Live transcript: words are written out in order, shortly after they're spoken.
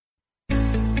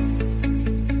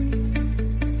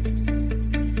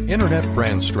Internet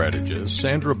brand strategist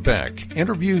Sandra Beck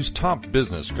interviews top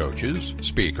business coaches,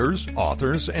 speakers,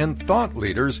 authors, and thought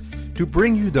leaders to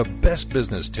bring you the best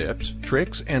business tips,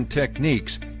 tricks, and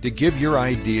techniques to give your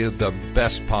idea the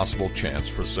best possible chance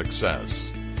for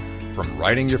success. From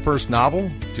writing your first novel,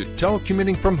 to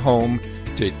telecommuting from home,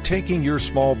 to taking your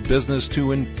small business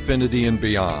to infinity and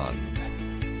beyond.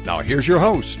 Now here's your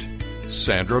host,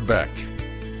 Sandra Beck.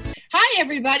 Hi,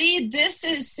 everybody. This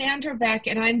is Sandra Beck,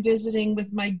 and I'm visiting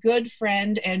with my good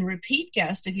friend and repeat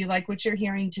guest. If you like what you're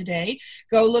hearing today,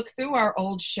 go look through our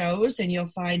old shows, and you'll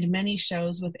find many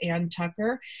shows with Ann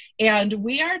Tucker. And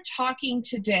we are talking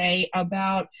today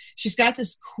about, she's got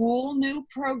this cool new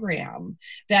program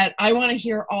that I want to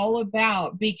hear all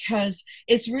about because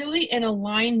it's really in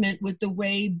alignment with the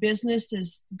way business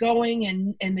is going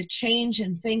and the change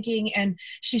in thinking. And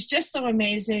she's just so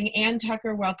amazing. Ann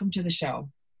Tucker, welcome to the show.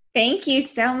 Thank you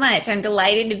so much. I'm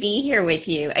delighted to be here with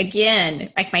you.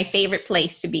 Again, like my favorite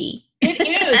place to be. It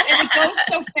is, and it goes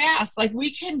so fast. Like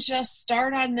we can just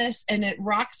start on this and it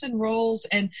rocks and rolls.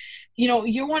 And, you know,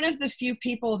 you're one of the few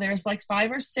people, there's like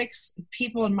 5 or 6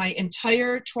 people in my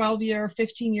entire 12-year,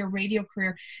 15-year radio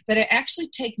career that I actually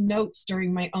take notes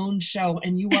during my own show,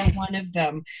 and you are one of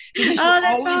them. Because you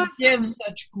always awesome. Give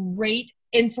such great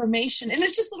information, and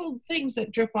it's just little things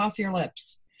that drip off your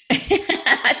lips.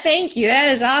 Thank you. That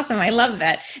is awesome. I love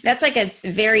that. That's like a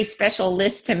very special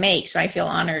list to make, so I feel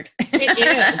honored.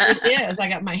 It is. I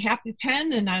got my happy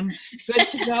pen and I'm good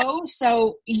to go.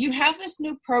 So you have this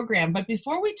new program, but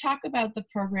before we talk about the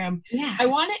program, I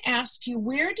want to ask you,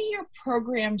 where do your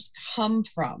programs come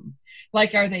from?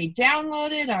 Like, are they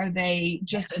downloaded? Are they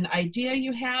just an idea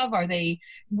you have? Are they,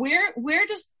 where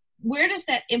does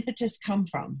that impetus come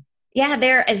from? Yeah,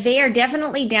 they are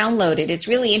definitely downloaded. It's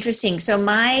really interesting. So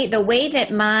the way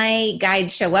that my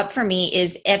guides show up for me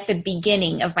is at the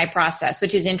beginning of my process,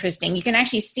 which is interesting. You can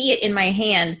actually see it in my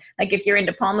hand. Like if you're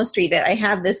into palmistry, that I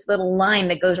have this little line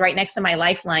that goes right next to my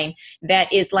lifeline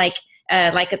that is like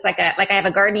I have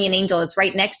a guardian angel. It's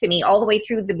right next to me all the way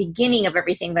through the beginning of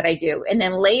everything that I do. And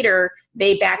then later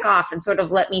they back off and sort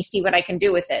of let me see what I can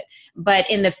do with it. But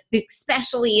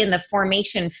especially in the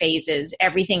formation phases,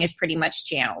 everything is pretty much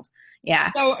channeled.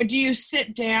 Yeah. So do you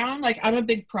sit down? Like I'm a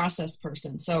big process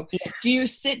person. So do you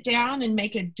sit down and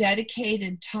make a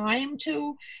dedicated time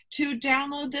to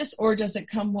download this, or does it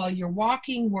come while you're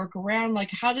walking, work around? Like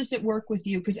how does it work with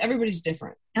you? Because everybody's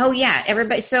different. Oh yeah,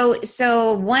 everybody. So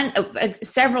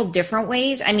several different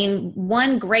ways. I mean,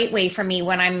 one great way for me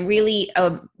when I'm really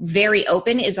very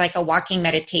open is like a walking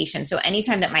meditation. So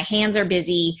anytime that my hands are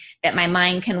busy, that my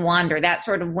mind can wander, that's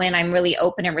sort of when I'm really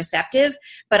open and receptive.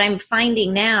 But I'm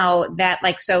finding now that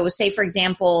so say for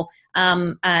example,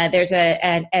 there's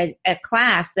a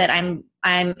class that I'm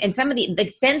and some of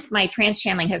since my trance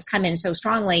channeling has come in so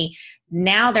strongly,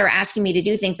 now they're asking me to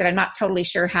do things that I'm not totally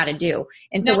sure how to do.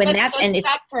 And so let's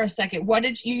stop for a second. What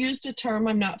did you used a term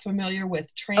I'm not familiar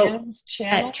with? Trance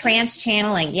channeling? Trance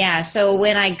channeling. Yeah. So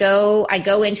when I go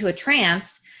into a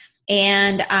trance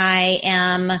and I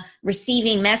am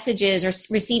receiving messages or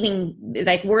receiving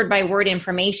like word by word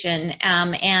information,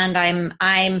 and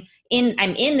I'm in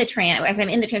the trance. As I'm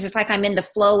in the trance, it's like I'm in the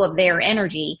flow of their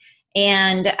energy.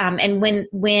 And when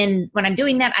I'm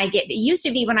doing that, it used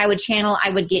to be when I would channel, I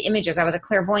would get images. I was a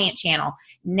clairvoyant channel.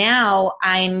 Now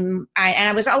I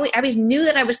always knew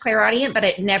that I was clairaudient, but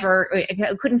I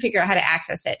couldn't figure out how to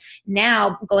access it.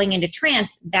 Now going into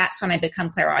trance, that's when I become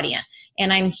clairaudient,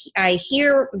 and I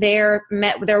hear their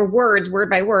words word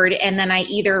by word, and then I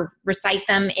either recite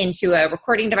them into a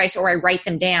recording device or I write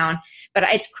them down. But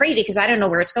it's crazy because I don't know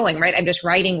where it's going, right? I'm just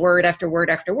writing word after word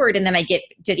after word. And then I get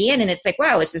to the end and it's like,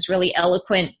 wow, it's this really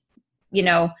eloquent,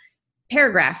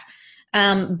 paragraph.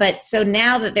 But so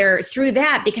now that they're through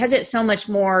that, because it's so much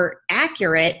more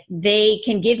accurate, they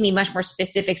can give me much more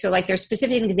specific. So like there's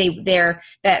specific things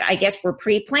that I guess were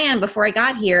pre-planned before I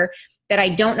got here that I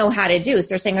don't know how to do. So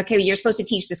they're saying, okay, you're supposed to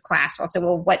teach this class. So I'll say,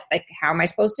 well, how am I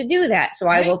supposed to do that? So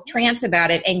I will trance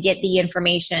about it and get the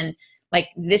information. Like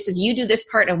you do this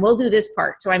part and we'll do this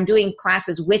part. So I'm doing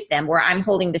classes with them where I'm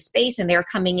holding the space and they're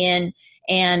coming in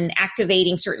and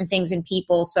activating certain things in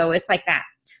people. So it's like that,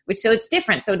 so it's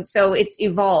different. So it's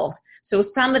evolved. So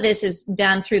some of this is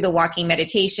done through the walking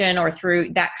meditation or through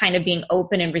that kind of being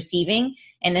open and receiving.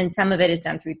 And then some of it is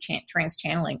done through trance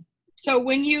channeling. So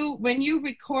when you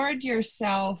record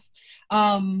yourself,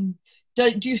 do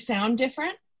you sound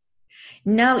different?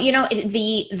 No,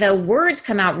 the words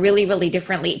come out really, really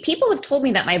differently. People have told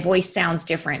me that my voice sounds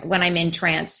different when I'm in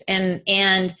trance, and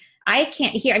I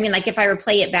can't hear. I mean, like if I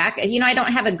replay it back, I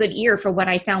don't have a good ear for what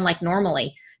I sound like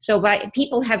normally. But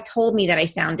people have told me that I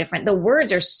sound different. The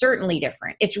words are certainly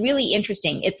different. It's really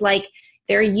interesting. It's like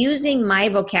they're using my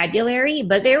vocabulary,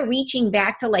 but they're reaching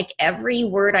back to like every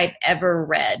word I've ever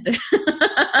read.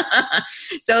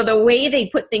 So the way they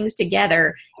put things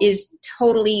together is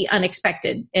totally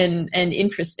unexpected and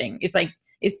interesting. It's like,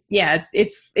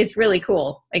 it's really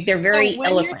cool. Like they're very when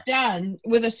eloquent. You're done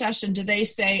with a session, do they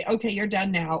say, okay, you're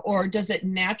done now? Or does it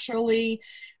naturally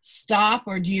stop?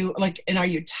 Or do you and are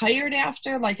you tired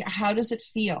after? Like, how does it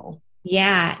feel?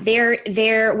 Yeah,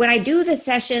 they're when I do the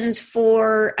sessions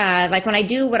for like when I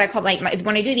do what I call when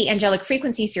I do the angelic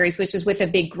frequency series, which is with a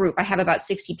big group, I have about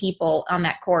 60 people on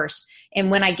that course.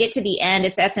 And when I get to the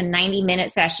end, that's a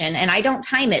 90-minute session, and I don't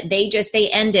time it. They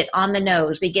end it on the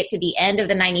nose. We get to the end of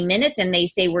the 90 minutes and they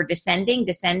say we're descending,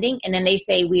 and then they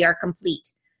say we are complete.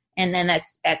 And then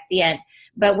that's the end.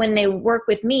 But when they work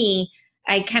with me,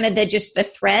 I kind of the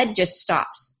thread just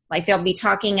stops. Like they'll be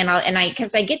talking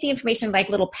because I get the information like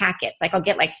little packets. Like I'll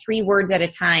get like 3 words at a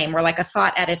time or like a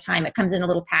thought at a time. It comes in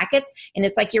little packets and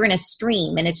it's like you're in a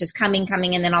stream and it's just coming.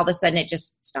 And then all of a sudden it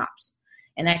just stops.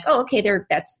 And like, oh, okay,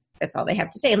 that's all they have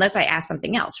to say unless I ask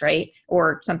something else, right?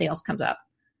 Or something else comes up.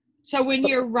 So when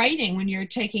you're writing, when you're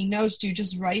taking notes, do you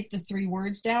just write the 3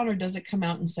 words down or does it come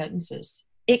out in sentences?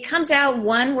 It comes out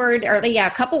one word a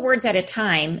couple words at a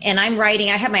time. And I'm writing,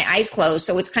 I have my eyes closed,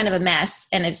 so it's kind of a mess.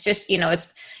 And it's just,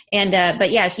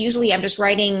 but yes, usually I'm just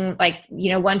writing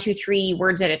 1, 2, 3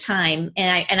 words at a time.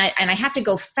 And I have to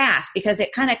go fast because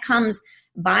it kind of comes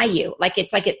by you. Like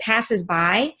it's like it passes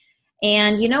by.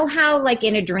 And you know how like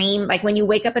in a dream, like when you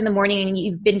wake up in the morning and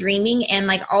you've been dreaming and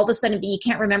like all of a sudden you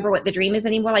can't remember what the dream is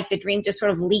anymore. Like the dream just sort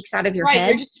of leaks out of your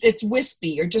head. It's wispy.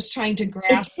 You're just trying to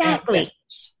grasp. Exactly.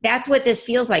 That's what this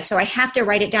feels like. So I have to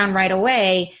write it down right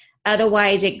away.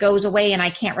 Otherwise it goes away and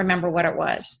I can't remember what it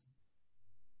was.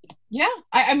 Yeah.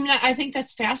 I think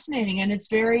that's fascinating. And it's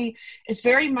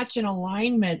very much in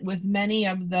alignment with many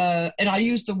of the, and I'll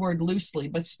use the word loosely,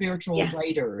 but spiritual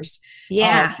writers.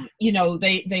 Yeah.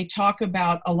 They talk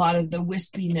about a lot of the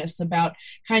wispiness about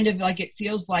kind of like, it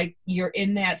feels like you're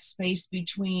in that space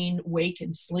between wake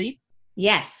and sleep.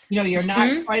 Yes. You're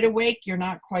not quite awake. You're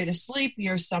not quite asleep.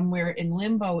 You're somewhere in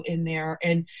limbo in there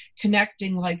and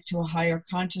connecting like to a higher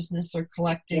consciousness or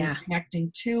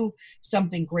connecting to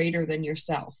something greater than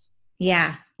yourself.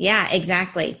 Yeah,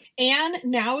 exactly. And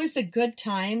now is a good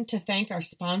time to thank our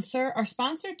sponsor. Our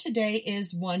sponsor today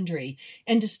is Wondery.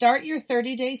 And to start your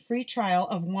 30-day free trial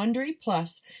of Wondery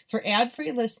Plus for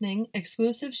ad-free listening,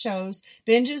 exclusive shows,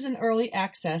 binges, and early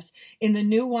access in the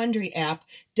new Wondery app,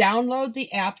 download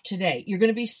the app today. You're going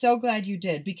to be so glad you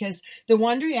did because the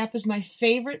Wondery app is my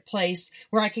favorite place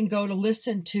where I can go to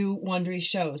listen to Wondery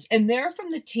shows. And they're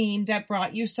from the team that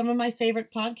brought you some of my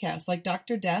favorite podcasts like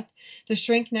Dr. Death, The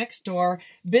Shrink Next Door,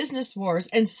 Business Wars,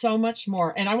 and so much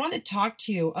more. And I want to talk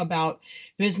to you about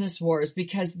Business Wars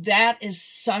because that is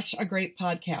such a great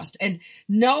podcast. And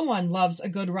no one loves a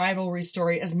good rivalry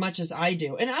story as much as I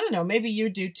do. And I don't know, maybe you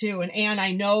do too. And Anne,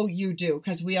 I know you do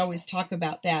because we always talk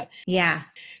about that. Yeah.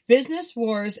 Business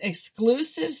Wars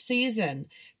exclusive season,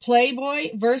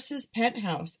 Playboy versus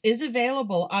Penthouse, is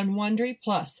available on Wondery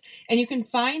Plus, and you can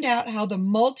find out how the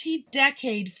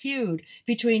multi-decade feud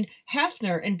between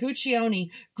Hefner and Guccione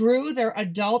grew their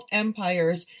adult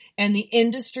empires and the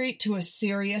industry to a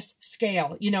serious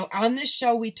scale. On this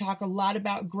show, we talk a lot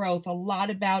about growth, a lot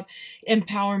about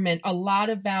empowerment, a lot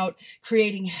about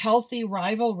creating healthy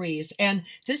rivalries, and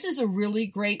this is a really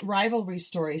great rivalry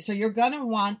story. So you're going to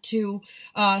want to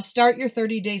start your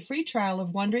 30-day free trial of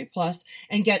Wondery Plus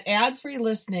and get ad-free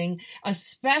listening,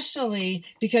 especially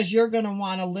because you're going to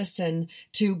want to listen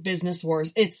to Business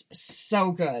Wars. It's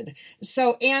so good.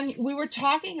 So, Anne, we were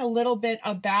talking a little bit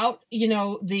about,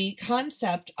 the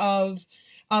concept of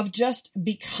just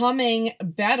becoming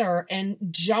better and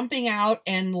jumping out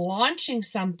and launching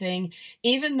something,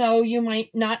 even though you might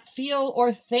not feel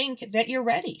or think that you're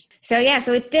ready. So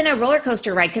it's been a roller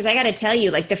coaster ride because I got to tell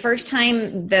you, like the first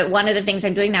time one of the things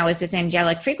I'm doing now is this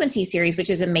angelic frequency series, which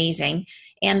is amazing.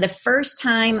 And the first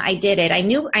time I did it, I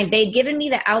knew they'd given me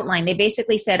the outline. They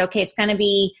basically said, okay, it's going to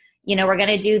be, we're going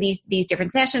to do these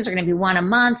different sessions. They're going to be one a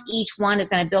month. Each one is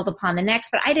going to build upon the next.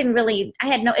 But and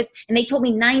they told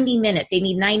me 90 minutes. They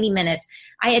need 90 minutes.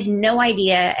 I had no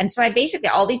idea. And so I basically,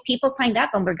 all these people signed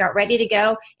up and we got ready to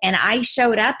go. And I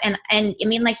showed up and I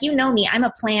mean, like, me, I'm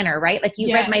a planner, right? Like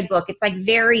you read my book. It's like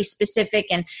very specific.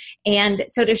 And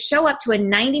so to show up to a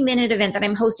 90-minute event that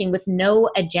I'm hosting with no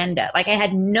agenda, like I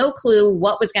had no clue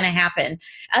what was going to happen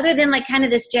other than like kind of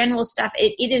this general stuff.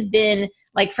 It has been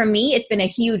like for me, it's been a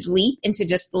huge leap into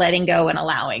just letting go and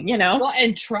allowing, Well,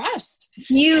 and trust.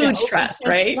 Huge trust,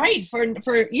 right? Right.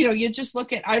 For, you just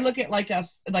I look at like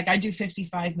I do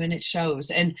 55-minute shows,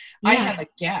 and I have a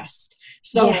guest.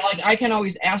 So like I can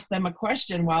always ask them a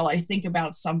question while I think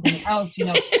about something else,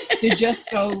 to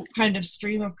just go kind of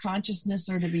stream of consciousness,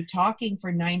 or to be talking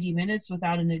for 90 minutes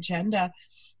without an agenda.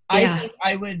 I think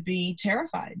I would be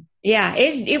terrified. Yeah,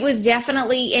 it was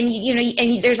definitely, and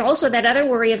and there's also that other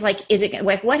worry of like, is it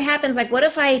like, what happens? Like, what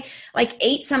if I like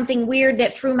ate something weird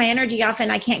that threw my energy off and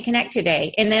I can't connect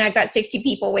today? And then I've got 60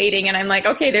 people waiting, and I'm like,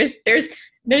 okay,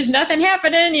 there's nothing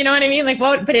happening. You know what I mean? Like,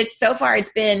 well, but so far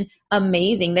it's been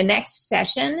amazing. The next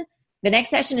session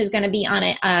is going to be on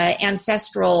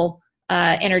ancestral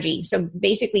energy. So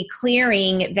basically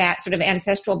clearing that sort of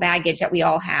ancestral baggage that we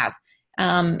all have.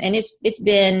 And it's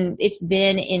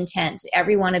been intense.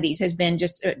 Every one of these has been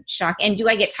just a shock. And do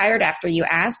I get tired after, you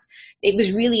asked? It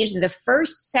was really interesting. The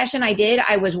first session I did,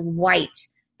 I was white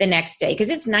the next day,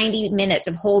 because it's 90 minutes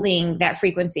of holding that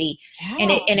frequency. And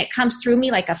it comes through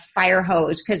me like a fire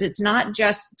hose, because it's not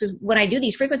just when I do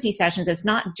these frequency sessions, it's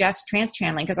not just trance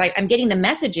channeling, because I'm getting the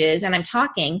messages and I'm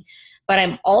talking, but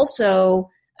I'm also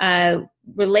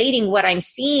relating what I'm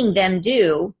seeing them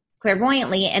do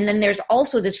clairvoyantly. And then there's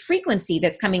also this frequency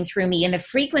that's coming through me, and the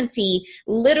frequency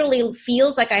literally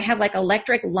feels like I have like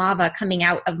electric lava coming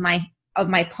out of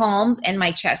my palms and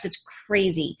my chest. It's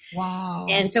crazy. Wow.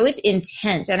 And so it's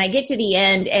intense. And I get to the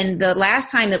end, and the last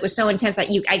time that was so intense that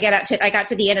I got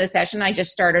to the end of the session, I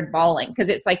just started bawling, because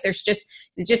it's like it's just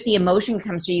the emotion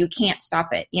comes through, you can't stop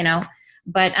it,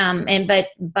 But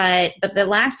the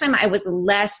last time I was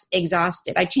less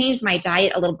exhausted. I changed my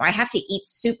diet a little bit. I have to eat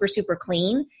super, super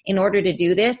clean in order to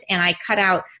do this. And I've cut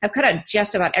out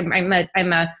just about,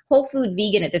 I'm a whole food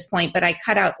vegan at this point, but I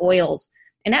cut out oils,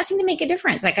 and that seemed to make a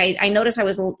difference. Like I noticed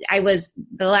the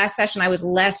last session, I was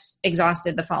less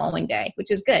exhausted the following day, which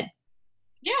is good.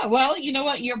 Yeah, well, you know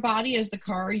what? Your body is the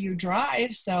car you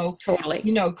drive. So, totally,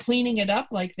 cleaning it up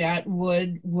like that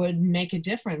would make a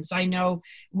difference. I know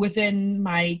within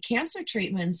my cancer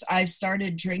treatments, I've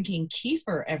started drinking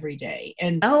kefir every day.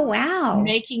 And oh, wow.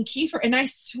 Making kefir. And I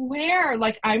swear,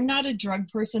 like, I'm not a drug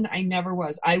person. I never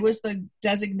was. I was the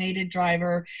designated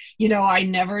driver. I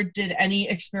never did any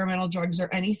experimental drugs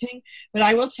or anything. But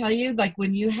I will tell you, like,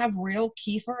 when you have real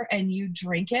kefir and you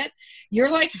drink it,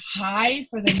 you're like high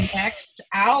for the next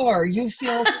hour. You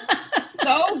feel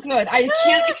so good. I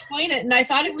can't explain it. And I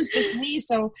thought it was just me.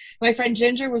 So my friend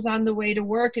Ginger was on the way to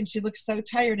work, and she looked so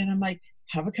tired. And I'm like,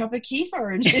 have a cup of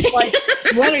kefir. And she's like,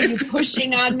 what are you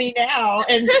pushing on me now?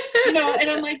 And, and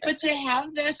I'm like, but to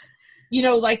have this,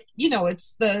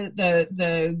 it's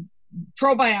the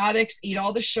probiotics, eat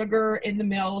all the sugar in the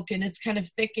milk, and it's kind of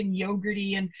thick and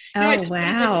yogurty. And I just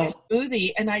wow. make a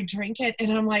smoothie, and I drink it,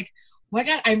 and I'm like, oh my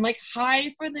God, I'm like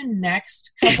high for the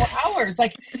next couple hours.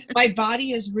 Like my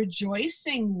body is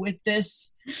rejoicing with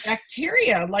this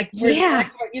bacteria. Like,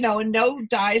 no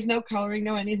dyes, no coloring,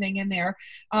 no anything in there.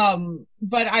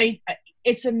 But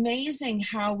it's amazing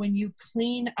how when you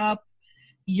clean up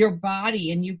your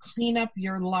body and you clean up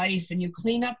your life and you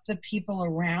clean up the people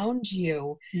around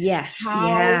you. Yes.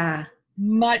 How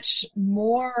much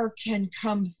more can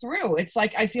come through. It's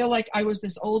like, I feel like I was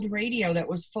this old radio that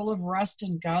was full of rust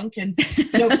and gunk, and,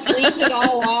 cleaned it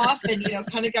all off, and,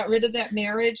 kind of got rid of that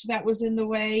marriage that was in the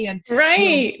way, and,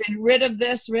 right. And rid of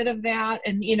this, rid of that.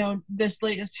 And, this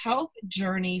latest health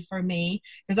journey for me,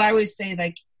 because I always say,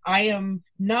 like, I am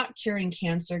not curing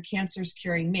cancer. Cancer's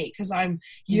curing me, because I'm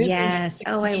using yes.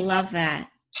 Oh, I love that.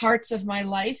 Parts of my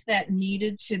life that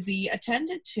needed to be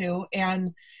attended to.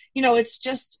 And, it's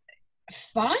just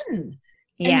fun.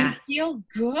 Yeah. And you feel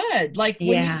good. Like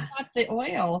when you pop the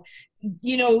oil,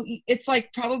 it's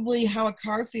like probably how a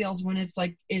car feels when it's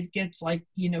like, it gets like,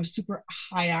 super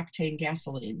high octane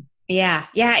gasoline. Yeah.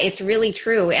 Yeah. It's really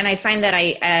true. And I find that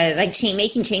I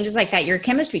making changes like that. Your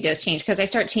chemistry does change, because I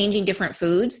start changing different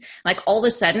foods. Like all of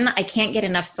a sudden I can't get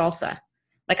enough salsa.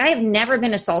 Like I have never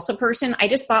been a salsa person. I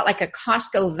just bought like a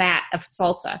Costco vat of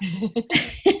salsa.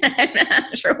 I'm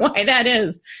not sure why that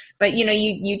is, but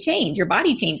you change, your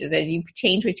body changes as you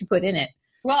change what you put in it.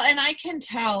 Well, and I can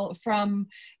tell from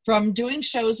doing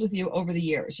shows with you over the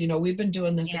years, we've been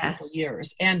doing this a couple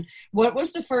years. And what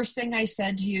was the first thing I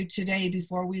said to you today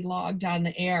before we logged on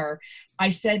the air? I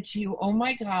said to you, oh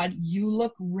my God, you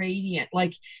look radiant.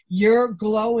 Like you're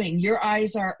glowing. Your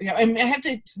eyes are, I have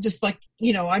to just like,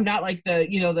 I'm not like the,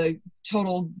 the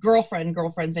total girlfriend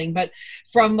thing, but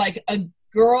from like a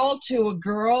girl to a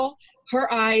girl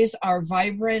her eyes are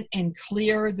vibrant and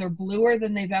clear. They're bluer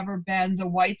than they've ever been. The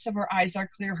whites of her eyes are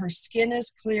clear. Her skin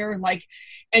is clear,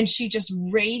 and she just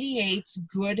radiates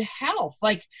good health.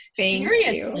 Like,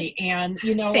 seriously. And,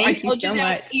 I told you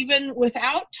that even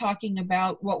without talking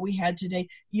about what we had today,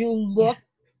 you look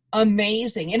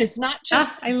amazing. And it's not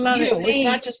just I love you. It. It's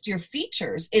not just your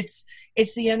features. It's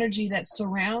the energy that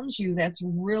surrounds you that's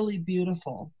really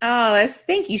beautiful. Oh,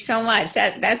 thank you so much.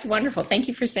 That's wonderful. Thank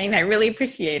you for saying that. I really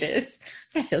appreciate it.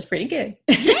 That feels pretty good.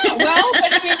 Yeah, well,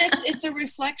 but I mean, it's a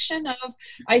reflection of,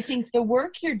 I think, the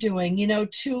work you're doing,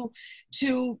 to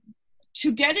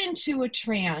get into a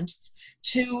trance,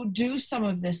 to do some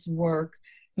of this work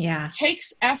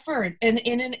takes effort. And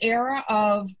in an era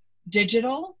of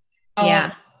digital,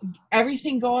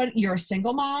 everything going, you're a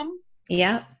single mom.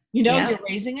 Yeah. You're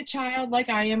raising a child like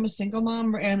I am, a single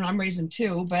mom, and I'm raising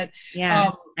two, but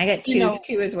I got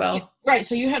two as well. Right.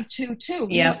 So you have two too.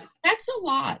 Yeah. That's a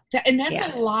lot. And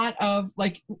that's a lot of,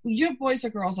 like, you have boys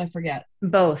or girls, I forget.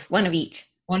 Both. One of each.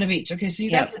 Okay. So you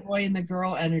got the boy and the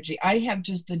girl energy. I have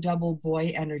just the double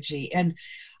boy energy, and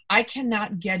I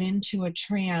cannot get into a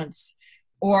trance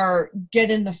or get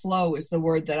in the flow is the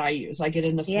word that I use. I get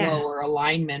in the flow or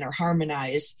alignment or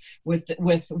harmonize with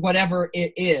whatever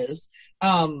it is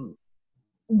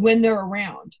when they're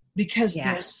around, because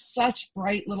there's such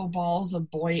bright little balls of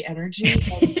boy energy.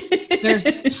 There's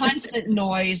constant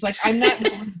noise. Like, I'm not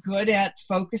really good at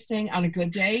focusing on a good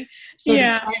day. So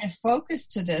to try to focus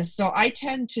to this. So I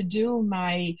tend to do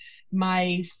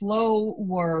my flow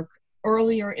work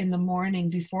earlier in the morning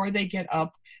before they get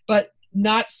up, but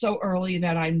not so early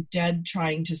that I'm dead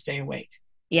trying to stay awake.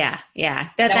 Yeah.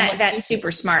 That's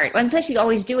super smart. And plus, you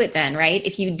always do it then, right?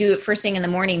 If you do it first thing in the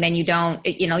morning, then you don't,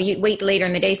 you wait later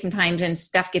in the day sometimes and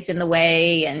stuff gets in the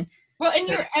way. And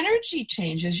your energy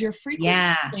changes, your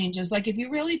frequency changes. Like, if you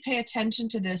really pay attention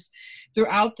to this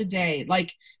throughout the day,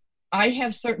 like, I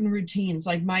have certain routines,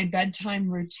 like my bedtime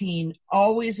routine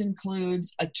always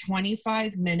includes a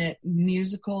 25-minute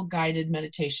musical guided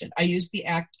meditation. I use the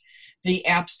app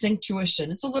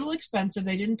Synctuition. It's a little expensive.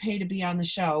 They didn't pay to be on the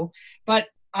show, but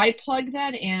I plug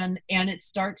that in and it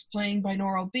starts playing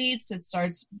binaural beats. It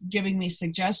starts giving me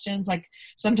suggestions. Like,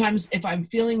 sometimes if I'm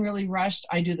feeling really rushed,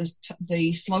 I do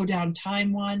the slow down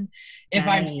time one. If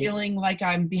I'm feeling like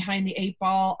I'm behind the 8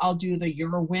 ball, I'll do the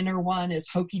you're a winner one, as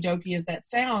hokey dokey as that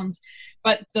sounds.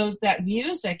 But that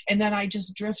music, and then I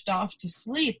just drift off to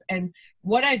sleep. And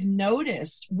what I've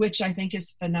noticed, which I think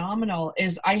is phenomenal,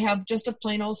 is I have just a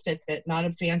plain old Fitbit, not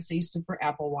a fancy super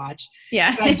Apple Watch.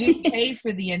 Yeah. But I do pay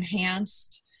for the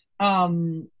enhanced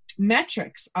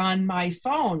metrics on my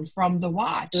phone from the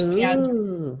watch. Ooh.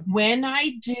 And when I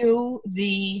do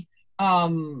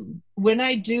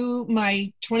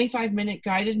my 25-minute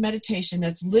guided meditation,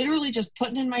 that's literally just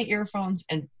putting in my earphones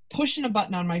and pushing a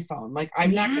button on my phone. Like,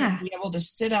 I'm not going to be able to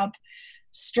sit up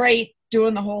straight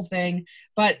doing the whole thing,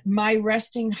 but my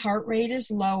resting heart rate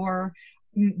is lower.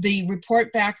 The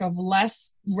report back of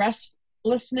less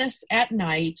restlessness at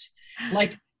night,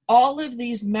 like, all of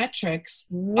these metrics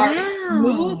are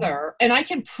smoother, and I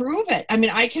can prove it. I mean,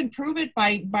 I can prove it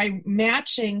by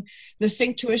matching. The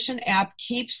Synctuition app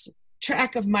keeps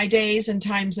track of my days and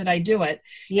times that I do it.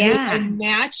 Yeah. And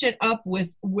match it up with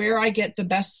where I get the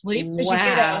best sleep. Because you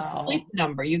get a sleep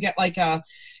number. You get like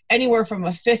anywhere from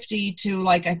a 50 to,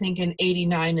 like, I think an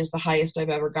 89 is the highest I've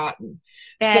ever gotten.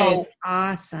 That is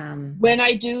awesome. When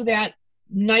I do that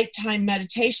nighttime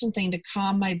meditation thing to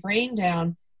calm my brain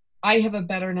down, I have a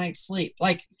better night's sleep.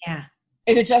 Like, and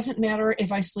it doesn't matter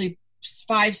if I sleep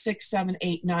 5, 6, 7,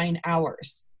 8, 9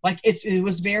 hours. Like, it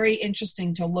was very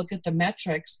interesting to look at the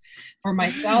metrics for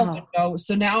myself and go,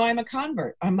 so now I'm a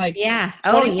convert. I'm like,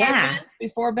 25 minutes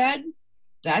before bed.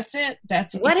 That's it.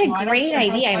 What a great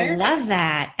idea. I love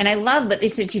that. And I love that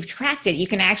since you've tracked it, you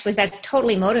can actually, that's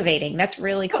totally motivating. That's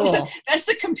really cool. That's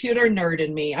the computer nerd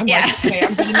in me. I'm like, okay,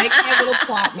 I'm going to make my little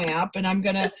plot map and I'm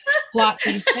going to plot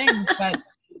these things. But,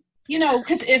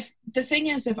 because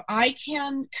if I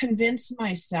can convince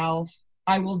myself,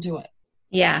 I will do it.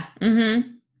 Yeah.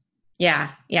 Mm-hmm.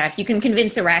 Yeah. If you can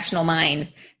convince the rational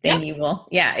mind, then you will.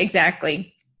 Yeah,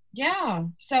 exactly. Yeah.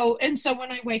 So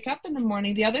when I wake up in the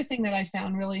morning, the other thing that I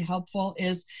found really helpful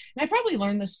is, and I probably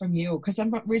learned this from you because I'm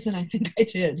the reason I think I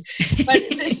did, but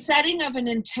the setting of an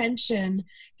intention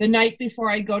the night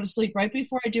before I go to sleep, right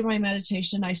before I do my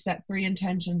meditation, I set 3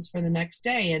 intentions for the next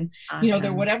day. And,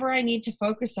 they're whatever I need to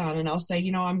focus on. And I'll say,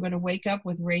 I'm going to wake up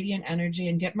with radiant energy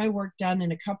and get my work done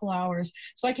in a couple hours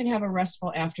so I can have a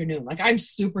restful afternoon. Like, I'm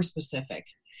super specific.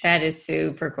 That is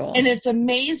super cool. And it's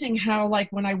amazing how, like,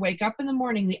 when I wake up in the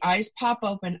morning, the eyes pop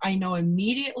open. I know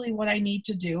immediately what I need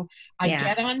to do. I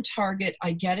get on target.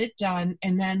 I get it done.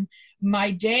 And then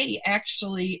my day,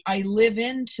 actually, I live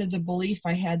into the belief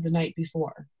I had the night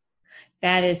before.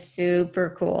 That is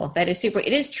super cool. It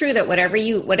is true that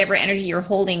whatever energy you're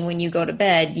holding when you go to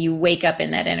bed, you wake up in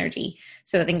that energy.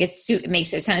 So I think it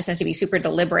makes a ton of sense to be super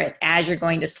deliberate as you're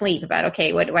going to sleep about,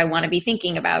 okay, what do I want to be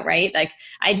thinking about? Right. Like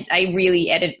I really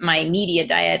edit my media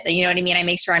diet. You know what I mean? I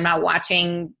make sure I'm not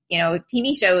watching,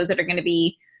 TV shows that are going to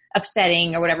be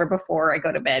upsetting or whatever before I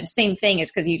go to bed. Same thing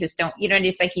is because you just don't,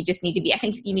 just like you just need to be, I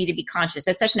think you need to be conscious.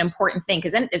 That's such an important thing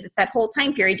because then it's that whole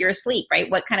time period you're asleep, right?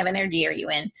 What kind of energy are you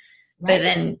in? Right. But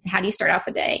then how do you start off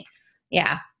the day?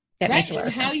 Yeah. That makes a lot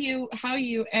of sense. How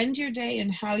you end your day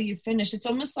and how you finish. It's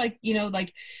almost like,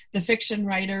 like the fiction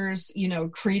writers,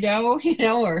 credo,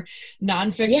 or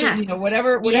nonfiction,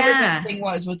 whatever that thing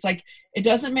was. It's like, it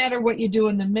doesn't matter what you do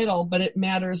in the middle, but it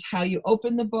matters how you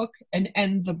open the book and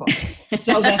end the book.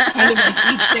 So that's kind of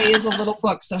like each day is a little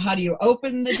book. So how do you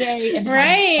open the day?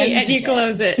 And you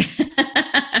close it.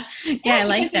 I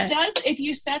like that. It does. If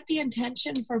you set the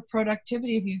intention for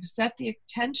productivity, if you set the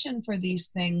intention for these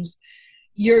things,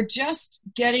 you're just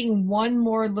getting one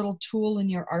more little tool in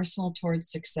your arsenal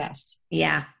towards success.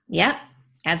 Yeah. Yep.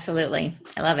 Absolutely.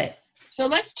 I love it. So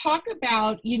let's talk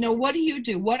about, what do you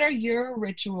do? What are your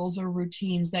rituals or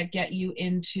routines that get you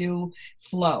into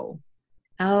flow?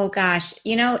 Oh gosh.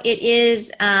 It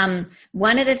is,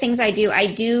 one of the things I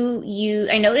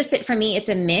noticed that for me, it's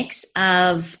a mix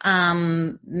of,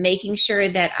 making sure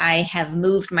that I have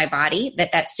moved my body,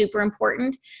 that's super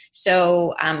important.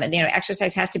 So,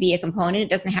 exercise has to be a component. It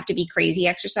doesn't have to be crazy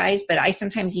exercise, but I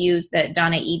sometimes use the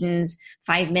Donna Eden's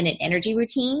 5-minute energy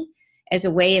routine as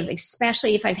a way of,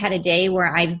 especially if I've had a day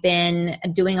where I've been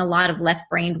doing a lot of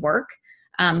left-brained work.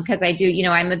 Because I do,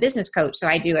 I'm a business coach, so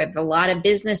I have a lot of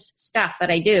business stuff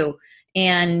that I do.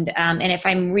 And if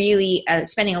I'm really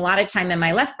spending a lot of time in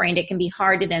my left brain, it can be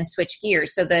hard to then switch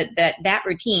gears. So that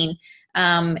routine,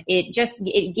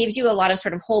 it gives you a lot of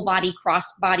sort of whole body,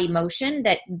 cross body motion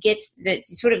that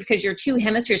sort of, because your two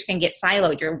hemispheres can get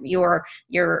siloed.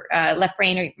 Your left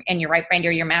brain and your right brain,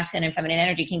 or your masculine and feminine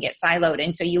energy can get siloed.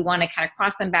 And so you want to kind of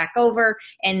cross them back over.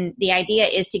 And the idea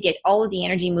is to get all of the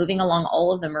energy moving along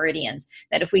all of the meridians,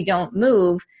 that if we don't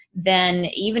move, then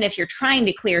even if you're trying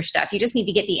to clear stuff, you just need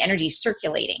to get the energy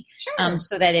circulating. Sure.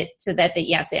 So that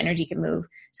the energy can move.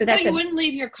 So that's you wouldn't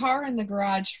leave your car in the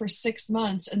garage for 6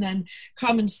 months and then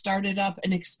come and start it up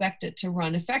and expect it to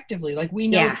run effectively. Like we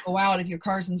know to go out, if your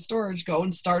car's in storage, go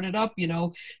and start it up,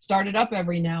 start it up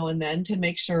every now and then to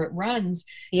make sure it runs.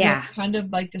 Yeah. Kind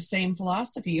of like the same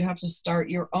philosophy. You have to start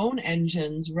your own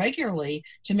engines regularly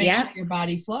to make sure your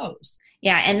body flows.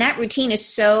 Yeah. And that routine is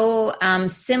so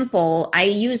simple. I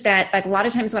use that like a lot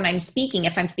of times when I'm speaking,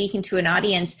 if I'm speaking to an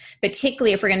audience,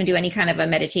 particularly if we're going to do any kind of a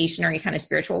meditation or any kind of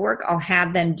spiritual work, I'll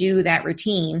have them do that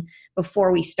routine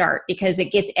before we start, because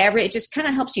it just kind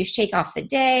of helps you shake off the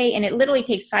day. And it literally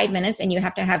takes 5 minutes, and you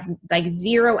have to have like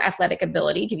zero athletic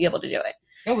ability to be able to do it.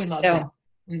 Oh, we love that.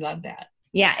 We love that.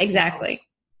 Yeah, exactly.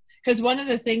 Because one of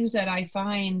the things that I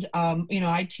find,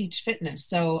 I teach fitness,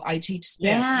 so I teach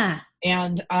spin. Yeah.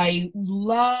 And I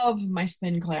love my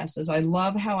spin classes. I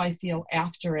love how I feel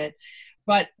after it.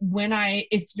 But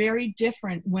it's very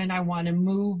different when I want to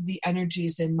move the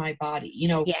energies in my body.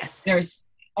 Yes. There's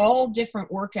all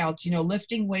different workouts.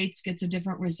 Lifting weights gets a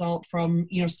different result from,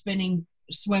 spinning,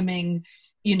 swimming,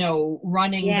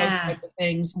 running, those type of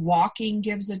things. Walking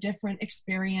gives a different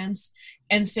experience.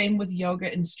 And same with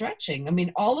yoga and stretching. I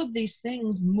mean, all of these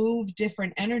things move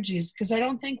different energies, because I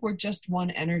don't think we're just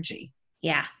one energy.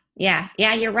 Yeah. Yeah,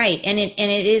 you're right. And it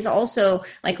is also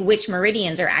like which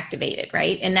meridians are activated,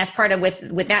 right? And that's part of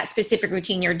with that specific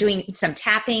routine, you're doing some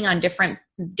tapping on different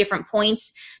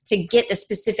points to get the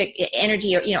specific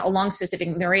energy, or, along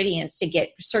specific meridians to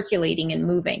get circulating and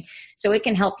moving. So it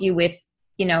can help you with,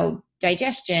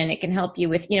 digestion. It can help you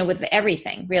with, with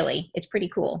everything, really. It's pretty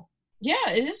cool. Yeah,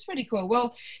 it is pretty cool.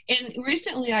 Well, and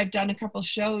recently I've done a couple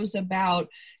shows about,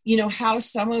 how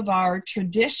some of our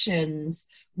traditions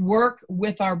work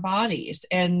with our bodies.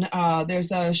 And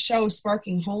there's a show,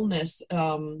 Sparking Wholeness,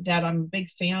 that I'm a big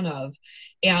fan of.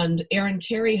 And Erin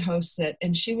Carey hosts it.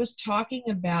 And she was talking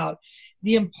about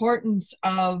the importance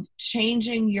of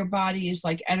changing your body's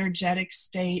like energetic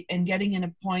state and getting in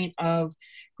a point of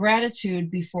gratitude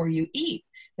before you eat,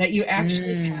 that you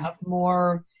actually have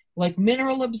more like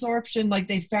mineral absorption. Like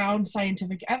they found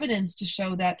scientific evidence to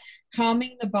show that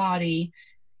calming the body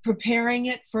preparing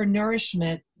it for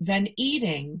nourishment, then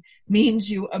eating means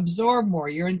you absorb more,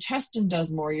 your intestine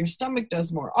does more, your stomach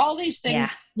does more, all these things,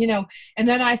 and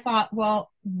then I thought, well,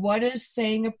 what is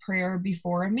saying a prayer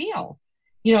before a meal?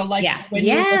 When you look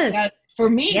at, for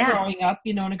me growing up,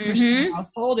 in a Christian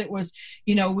household, it was,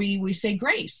 we say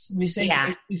grace. We say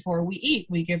grace before we eat.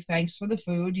 We give thanks for the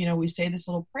food. We say this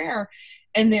little prayer,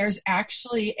 and there's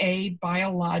actually a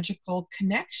biological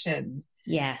connection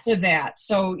to that.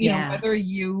 So, whether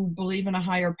you believe in a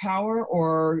higher power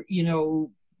or,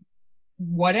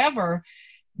 whatever,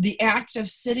 the act of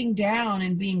sitting down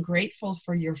and being grateful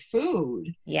for your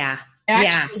food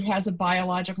actually has a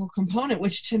biological component,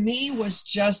 which to me was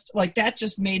just like, that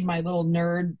just made my little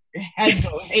nerd head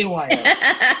go haywire.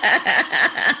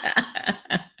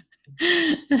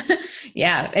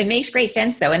 Yeah, it makes great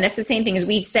sense though. And that's the same thing as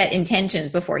we set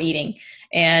intentions before eating.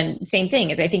 And same thing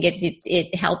is I think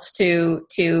it helps to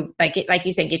like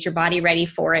you said, get your body ready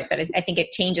for it. But I think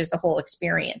it changes the whole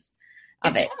experience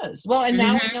of it. Does. Well, and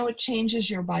now we know it changes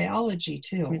your biology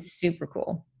too. It's super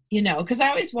cool. Because I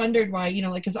always wondered why,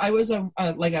 because I was a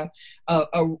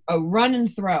run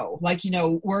and throw,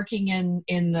 working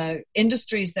in the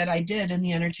industries that I did, in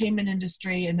the entertainment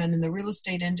industry and then in the real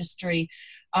estate industry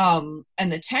and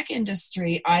the tech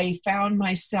industry. I found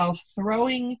myself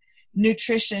throwing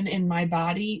nutrition in my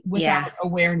body without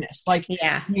awareness.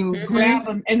 You grab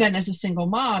them, and then as a single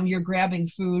mom, you're grabbing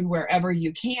food wherever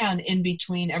you can in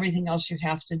between everything else you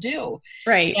have to do.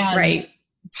 Right.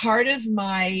 Part of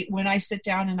when I sit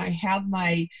down and I have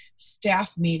my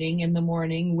staff meeting in the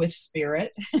morning with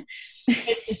Spirit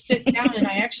is to sit down, and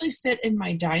I actually sit in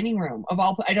my dining room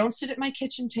I don't sit at my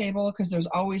kitchen table because there's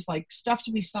always stuff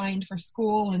to be signed for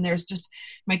school, and there's just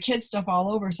my kids' stuff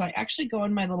all over. So I actually go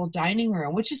in my little dining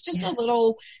room, which is just it's got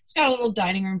a little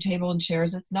dining room table and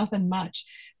chairs. It's nothing much,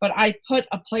 but I put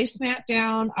a placemat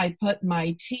down. I put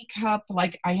my teacup,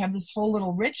 I have this whole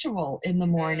little ritual in the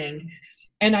morning.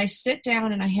 And I sit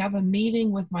down and I have a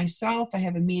meeting with myself. I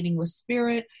have a meeting with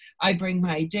Spirit. I bring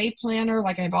my day planner.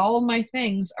 I have all of my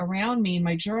things around me,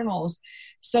 my journals,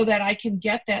 so that I can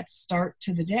get that start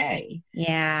to the day.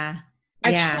 Yeah.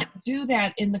 I can't do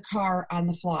that in the car on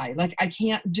the fly. I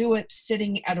can't do it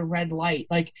sitting at a red light.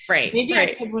 Maybe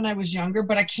I could when I was younger,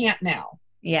 but I can't now.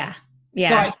 Yeah.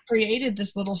 So I've created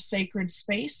this little sacred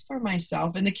space for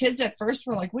myself. And the kids at first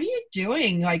were like, what are you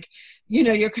doing?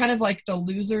 You're kind of like the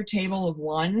loser table of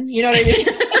one. You know what I mean?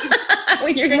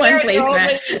 With your one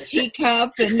placemat.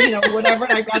 Teacup and, whatever.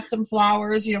 And I got some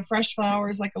flowers, fresh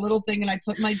flowers, a little thing. And I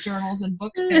put my journals and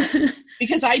books there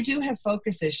because I do have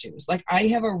focus issues. I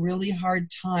have a really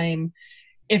hard time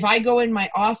if I go in my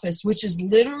office, which is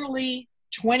literally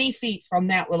 20 feet from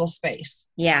that little space.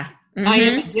 Yeah. I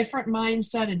have a different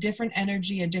mindset, a different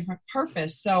energy, a different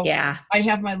purpose. So I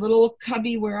have my little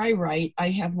cubby where I write. I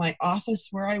have my office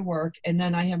where I work. And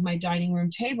then I have my dining room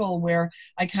table where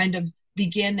I kind of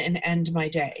begin and end my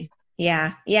day.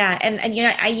 Yeah. Yeah. And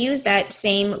I use that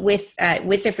same with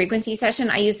the frequency session.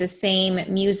 I use the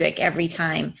same music every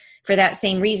time for that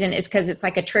same reason, is because it's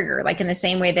like a trigger, in the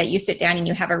same way that you sit down and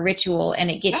you have a ritual and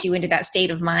it gets you into that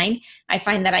state of mind. I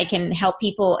find that I can help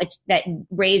people that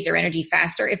raise their energy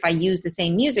faster if I use the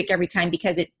same music every time,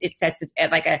 because it sets it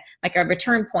at like a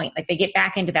return point. They get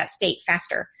back into that state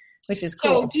faster, which is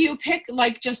cool. So do you pick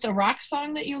just a rock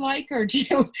song that you like, or do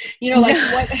you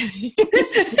what?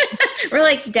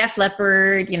 We're Def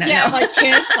Leppard, Yeah,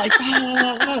 Kiss,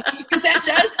 because that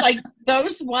does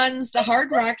those ones, the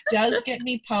hard rock does get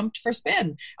me pumped for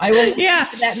spin. I will listen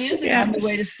to that music on the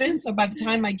way to spin. So by the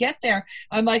time I get there,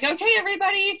 I'm okay,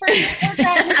 everybody, for your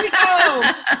workout, here we go.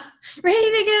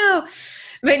 Ready to go.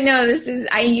 But no,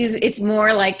 it's more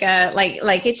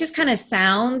it's just kind of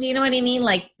sounds, you know what I mean?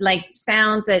 Like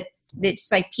sounds it's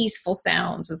peaceful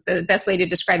sounds is the best way to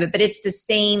describe it. But it's the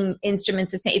same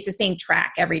instruments, it's the same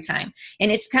track every time.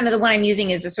 And it's kind of the one I'm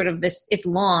using is it's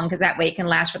long because that way it can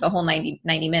last for the whole 90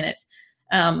 minutes.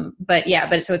 But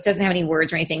so it doesn't have any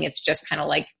words or anything. It's just kind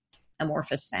of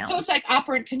amorphous sound. So it's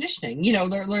operant conditioning.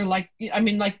 They're like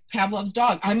Pavlov's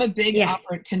dog. I'm a big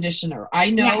operant conditioner.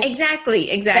 I know exactly.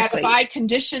 That if I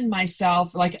condition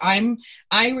myself,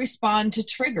 I respond to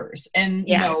triggers, and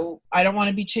I don't want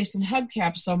to be chasing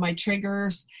hubcaps. So my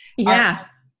triggers are,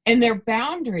 and their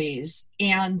boundaries.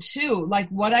 And too,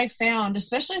 what I found,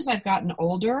 especially as I've gotten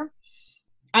older,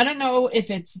 I don't know if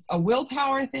it's a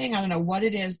willpower thing. I don't know what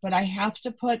it is, but I have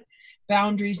to put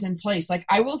boundaries in place.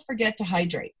 I will forget to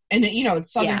hydrate. And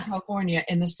it's Southern California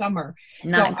in the summer.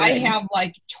 I have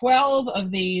 12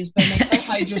 of these. They're made by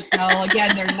Hydrocell.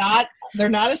 Again, they're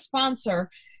not a sponsor,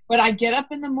 But I get up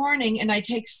in the morning and I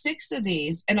take 6 of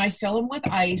these and I fill them with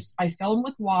ice. I fill them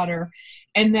with water.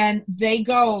 And then they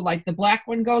go, like the black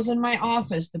one goes in my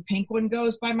office. The pink one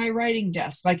goes by my writing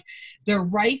desk. Like they're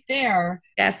right there.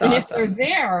 That's and awesome. If they're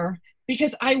there,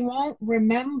 because I won't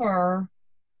remember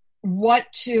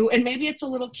what to, and maybe it's a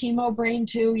little chemo brain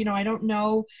too, I don't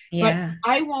know, Yeah. but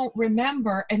I won't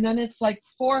remember. And then it's like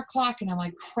 4:00 and I'm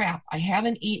like, crap, I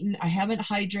haven't eaten, I haven't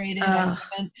hydrated, I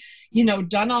haven't,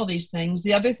 done all these things.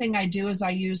 The other thing I do is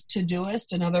I use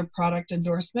Todoist, another product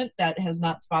endorsement that has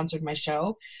not sponsored my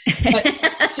show. But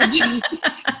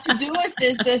Todoist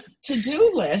is this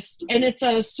to-do list, and it's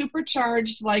a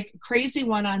supercharged, like crazy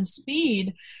one on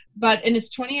speed, and it's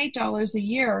 $28 a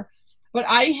year. But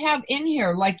I have in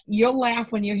here, like, you'll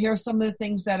laugh when you hear some of the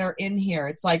things that are in here.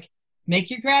 It's like, make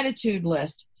your gratitude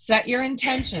list, set your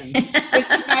intentions,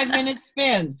 55-minute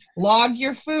spin, log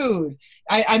your food.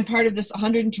 I'm part of this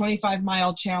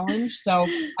 125-mile challenge. So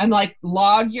I'm like,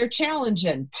 log your challenge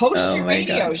in, post your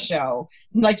radio show,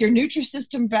 like your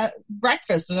Nutrisystem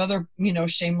breakfast, another,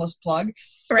 shameless plug.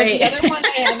 Right. But the other one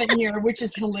I have in here, which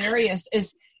is hilarious,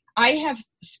 is I have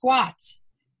squats.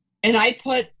 And I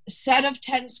put set of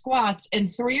 10 squats,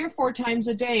 and 3 or 4 times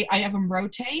a day, I have them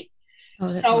rotate. Oh,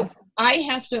 that's so awesome. I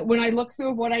have to, when I look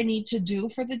through what I need to do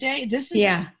for the day, this is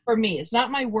just for me. It's not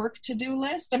my work to-do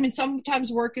list. I mean,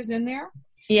 sometimes work is in there.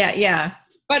 Yeah, yeah.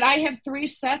 But I have 3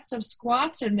 sets of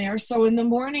squats in there. So in the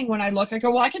morning when I look, I go,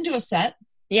 well, I can do a set.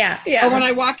 Yeah, yeah. Or when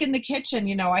I walk in the kitchen,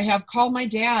 I have call my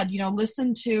dad,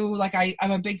 listen to, like,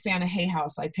 I'm a big fan of Hay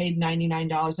House. I paid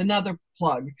 $99, another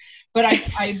plug. But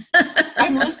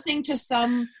I'm listening to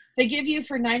they give you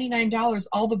for $99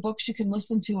 all the books you can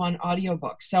listen to on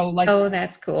audiobooks. So, like, oh,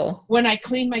 that's cool. When I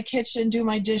clean my kitchen, do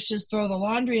my dishes, throw the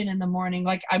laundry in the morning,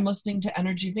 like, I'm listening to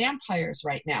Energy Vampires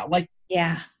right now. Like,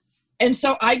 yeah. And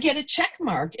so I get a check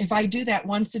mark if I do that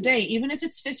once a day, even if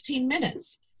it's 15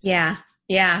 minutes. Yeah,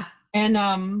 yeah. And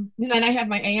then I have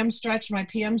my AM stretch, my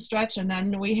PM stretch, and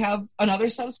then we have another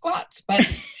set of squats. But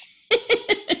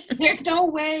there's no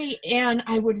way, Anne,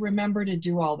 I would remember to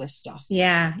do all this stuff.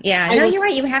 Yeah, yeah. No, you're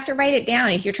right. You have to write it down.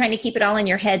 If you're trying to keep it all in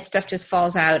your head, stuff just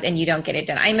falls out and you don't get it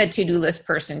done. I'm a to-do list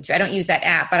person too. I don't use that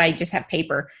app, but I just have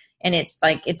paper. And it's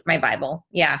like, it's my Bible.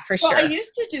 Yeah, for sure. I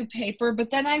used to do paper,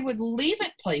 but then I would leave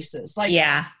it places. Like,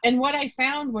 yeah. And what I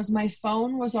found was my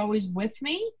phone was always with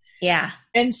me. Yeah.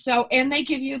 And so, and they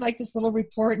give you like this little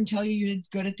report and tell you did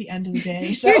good at the end of the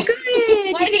day. So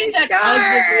I need that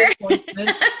positive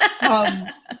reinforcement.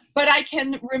 But I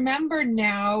can remember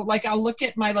now, like I'll look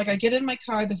at I get in my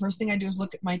car. The first thing I do is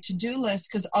look at my to-do list,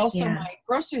 because also my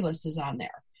grocery list is on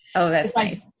there. Oh, that's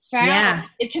nice.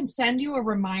 It can send you a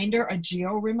reminder, a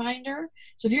geo reminder.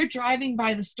 So if you're driving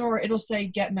by the store, it'll say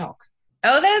get milk.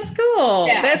 Oh, that's cool.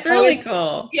 Yeah, that's really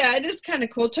cool. Yeah, it is kind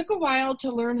of cool. It took a while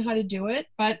to learn how to do it,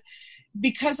 but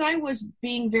because I was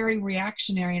being very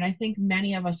reactionary, and I think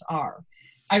many of us are,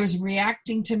 I was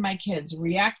reacting to my kids,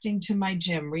 reacting to my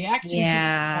gym, reacting to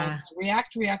my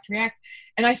friends, react.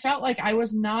 And I felt like I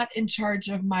was not in charge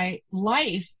of my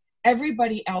life.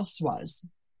 Everybody else was.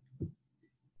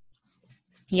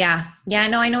 Yeah. Yeah.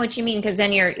 No, I know what you mean. Because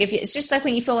then it's just like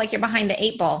when you feel like you're behind the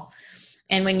 8 ball,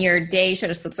 and when your day sort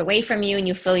of slips away from you and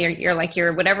you feel your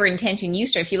whatever intention you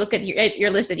start, if you look at your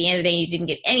list at the end of the day and you didn't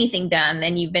get anything done,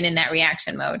 then you've been in that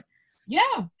reaction mode. Yeah.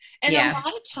 And a lot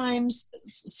of times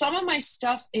some of my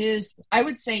stuff I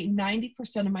would say 90%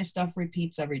 of my stuff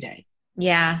repeats every day.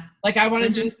 Yeah. Like I want to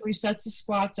do 3 sets of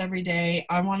squats every day.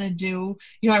 I want to do,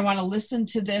 I want to listen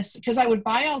to this, because I would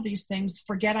buy all these things,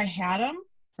 forget I had them.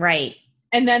 Right.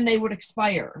 And then they would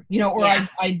expire, or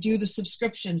I do the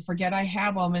subscription, forget I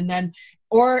have them. And then,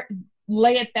 or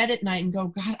lay at bed at night and go,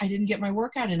 God, I didn't get my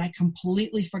workout in. I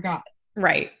completely forgot.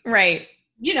 Right. Right.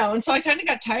 And so I kind of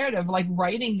got tired of like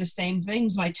writing the same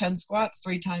things, my 10 squats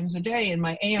 3 times a day, and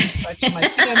my AM stretch and my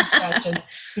PM stretch, and,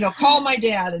 call my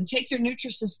dad and take your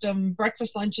Nutrisystem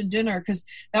breakfast, lunch, and dinner. Because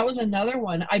that was another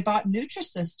one. I bought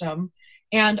Nutrisystem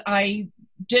and I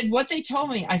did what they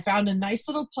told me. I found a nice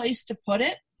little place to put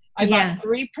it. I bought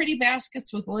 3 pretty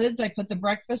baskets with lids. I put the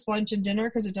breakfast, lunch, and dinner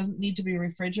because it doesn't need to be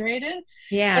refrigerated.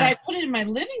 Yeah. But I put it in my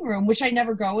living room, which I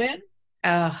never go in.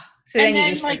 Oh, so then you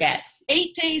just forget.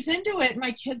 8 days into it,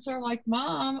 my kids are like,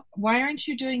 Mom, why aren't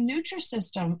you doing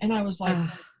Nutrisystem? And I was like,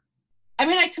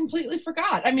 I completely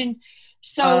forgot.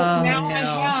 Now I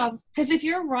have, because if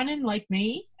you're running like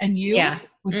me and you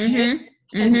with kids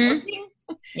and working,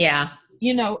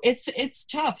 it's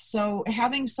tough. So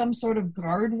having some sort of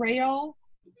guardrail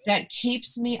that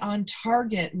keeps me on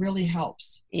target really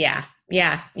helps. Yeah.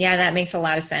 Yeah. That makes a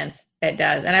lot of sense. That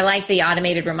does. And I like the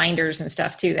automated reminders and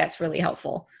stuff too. That's really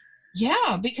helpful.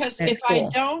 Yeah, because That's if cool. I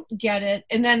don't get it,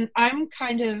 and then I'm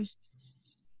kind of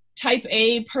type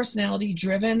A personality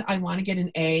driven, I want to get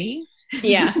an A.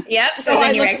 Yeah. Yep. So I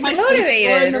then you're look at my extra sleep score in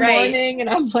motivated, the right? morning and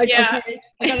I'm like, Yeah. okay,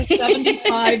 I got a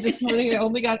 75 this morning. I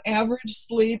only got average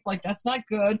sleep. Like, that's not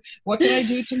good. What can I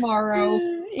do tomorrow?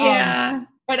 Yeah.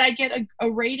 But I get a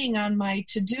rating on my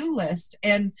to-do list.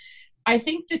 And I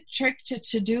think the trick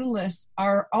to-do lists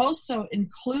are also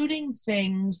including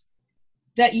things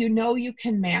that you know you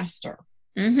can master.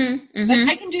 Like,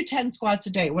 I can do 10 squats a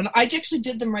day. When I actually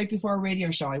did them right before a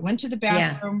radio show, I went to the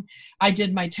bathroom, I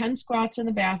did my 10 squats in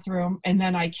the bathroom, and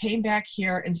then I came back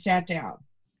here and sat down.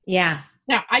 Yeah.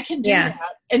 Now, I can do that.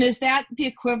 And is that the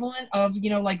equivalent of,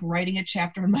 like writing a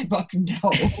chapter in my book? No.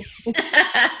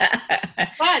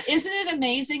 But isn't it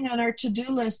amazing on our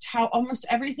to-do list how almost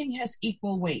everything has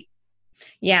equal weight?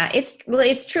 Yeah, it's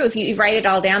true if you write it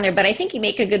all down there, but I think you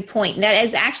make a good point. And that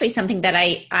is actually something that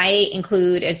I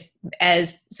include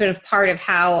as sort of part of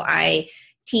how I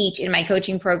teach in my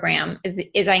coaching program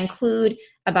is I include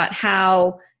about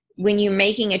how when you're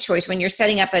making a choice, when you're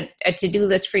setting up a to-do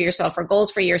list for yourself or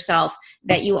goals for yourself,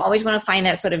 that you always want to find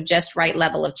that sort of just right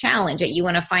level of challenge, that you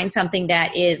want to find something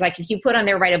that is like, if you put on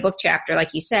there, write a book chapter,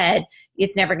 like you said,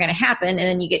 it's never going to happen. And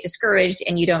then you get discouraged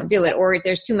and you don't do it, or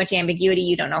there's too much ambiguity,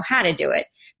 you don't know how to do it.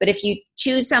 But if you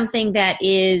choose something that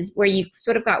is where you've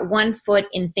sort of got one foot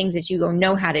in things that you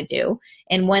know how to do,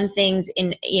 and one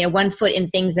foot in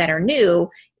things that are new,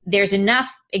 there's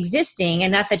enough existing,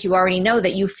 enough that you already know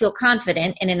that you feel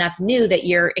confident, and enough new that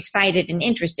you're excited and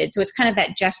interested. So it's kind of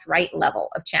that just right level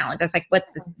of challenge. That's like what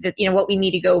we need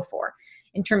to go for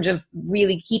in terms of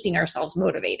really keeping ourselves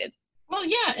motivated. Well,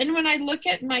 yeah. And when I look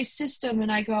at my system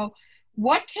and I go,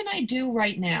 what can I do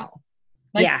right now?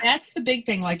 Like, that's the big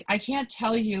thing. Like, I can't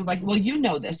tell you, like, well, you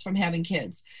know this from having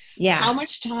kids. Yeah. How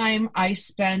much time I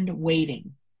spend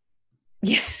waiting.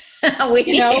 Yeah.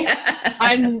 They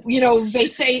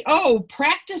say,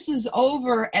 practice is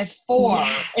over at 4.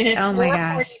 Yes. And at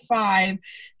 4:45,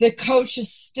 the coach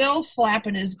is still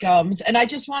flapping his gums, and I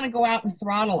just want to go out and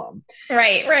throttle him.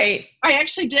 Right. I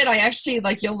actually did.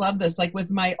 Like, you'll love this. Like,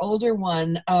 with my older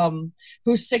one,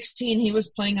 who's 16, he was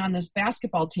playing on this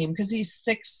basketball team because he's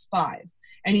 6'5".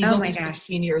 And he's only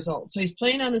 16 years old. So he's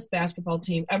playing on this basketball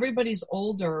team. Everybody's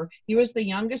older. He was the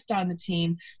youngest on the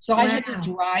team. So I had to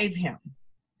drive him.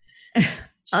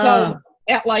 So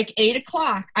at like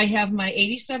 8:00, I have my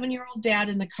 87-year-old dad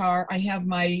in the car. I have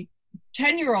my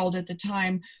 10-year-old at the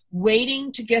time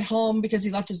waiting to get home because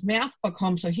he left his math book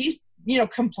home. So he's,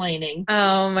 complaining.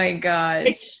 Oh my God.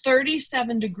 It's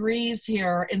 37 degrees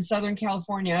here in Southern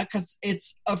California because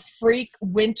it's a freak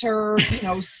winter,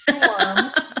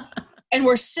 storm. And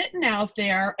we're sitting out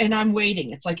there and I'm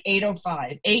waiting. It's like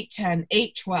 8:05, 8:10,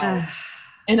 8:12.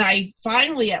 And I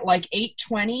finally at like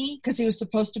 8:20, because he was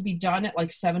supposed to be done at like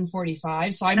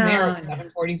 7:45. So I'm there at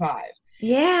 7:45.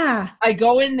 Yeah. I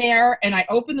go in there and I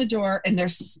open the door and they're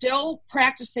still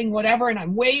practicing whatever. And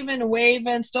I'm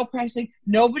waving, still practicing.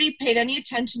 Nobody paid any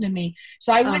attention to me.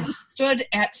 So I went and stood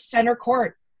at center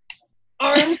court,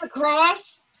 arms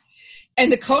across. And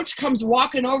the coach comes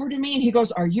walking over to me and he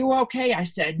goes, "Are you okay?" I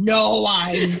said, "No,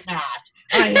 I'm not.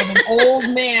 I am an old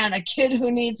man, a kid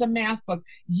who needs a math book.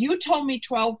 You told me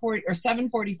 12:40 or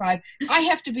 7:45. I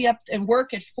have to be up and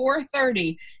work at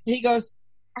 4:30. And he goes,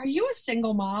 "Are you a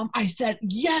single mom?" I said,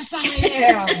 "Yes, I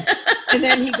am." And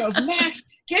then he goes, "Max,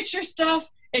 get your stuff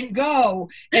and go."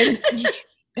 And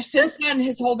since then,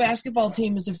 his whole basketball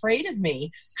team is afraid of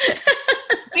me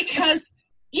because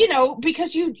you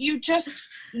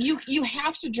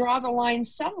have to draw the line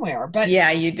somewhere. But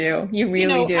yeah, you do. You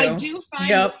really do. I do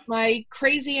find my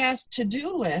crazy ass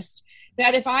to-do list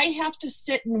that if I have to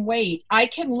sit and wait, I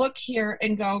can look here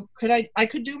and go, I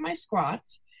could do my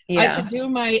squats. Yeah. I could do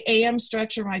my AM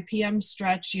stretch or my PM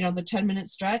stretch, the 10-minute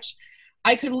stretch.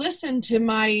 I could listen to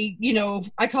my,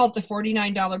 I call it the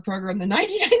 $49 program, the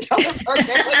 $99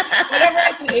 program, whatever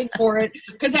I paid for it,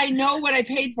 because I know what I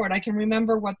paid for it. I can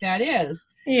remember what that is.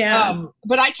 Yeah.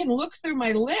 But I can look through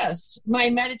my list,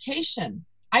 my meditation.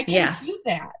 I can do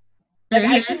that. Like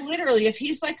I can literally, if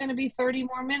he's like going to be 30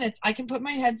 more minutes, I can put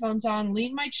my headphones on,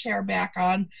 lean my chair back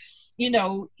on. You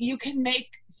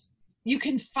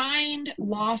can find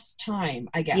lost time,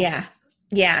 I guess.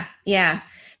 Yeah.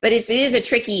 But it is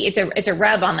it's a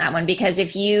rub on that one, because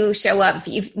if you show up,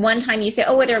 if one time you say,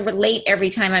 they're late every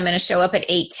time, I'm going to show up at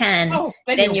 8:10,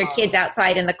 then your kid's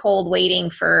outside in the cold waiting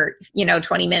for,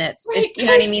 20 minutes. Right, you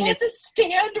know what I mean? It's to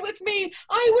stand with me.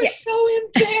 I was so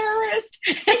embarrassed.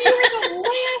 And you were the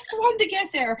last one to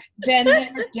get there. Been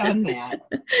there, done that.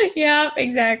 Yeah,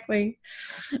 exactly.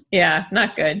 Yeah,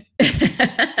 not good.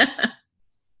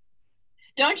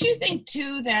 Don't you think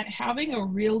too that having a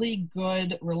really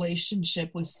good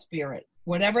relationship with spirit,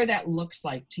 whatever that looks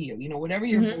like to you, whatever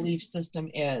your belief system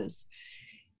is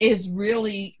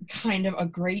really kind of a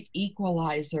great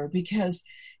equalizer, because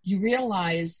you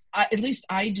realize, at least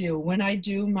I do, when I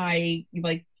do my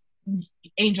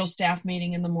angel staff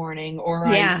meeting in the morning, or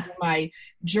I do my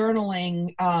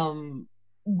journaling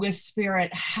with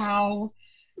spirit, how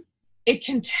it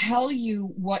can tell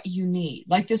you what you need.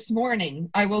 Like this morning,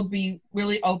 I will be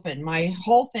really open. My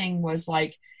whole thing was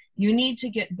like, you need to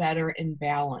get better in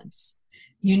balance.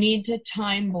 You need to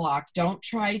time block. Don't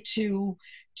try to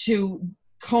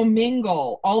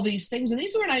commingle all these things. And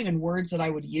these were not even words that I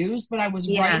would use, but I was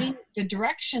writing the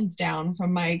directions down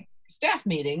from my staff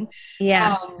meeting.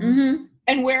 And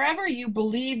wherever you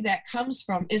believe that comes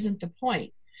from isn't the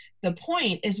point. The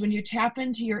point is when you tap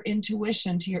into your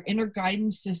intuition, to your inner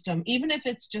guidance system, even if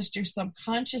it's just your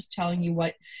subconscious telling you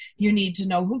what you need to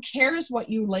know, who cares what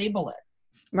you label it?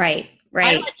 Right.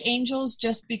 I like angels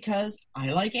just because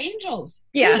I like angels.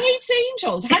 Yeah. Who hates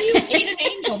angels? How do you hate an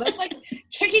angel? That's like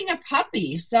kicking a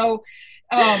puppy. So,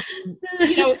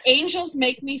 angels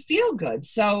make me feel good.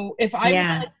 So if I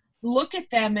want to look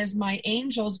at them as my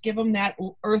angels, give them that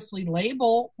earthly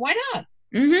label, why not?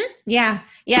 Yeah.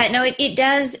 No, it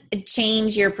does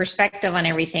change your perspective on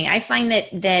everything. I find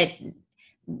that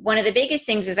one of the biggest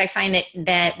things is I find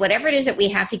that whatever it is that we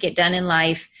have to get done in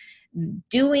life,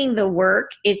 doing the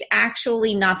work is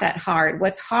actually not that hard.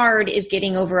 What's hard is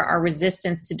getting over our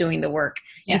resistance to doing the work.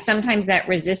 Yeah. And sometimes that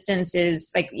resistance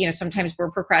is like, sometimes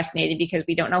we're procrastinating because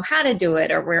we don't know how to do it,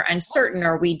 or we're uncertain,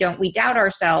 or we doubt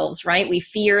ourselves, right? We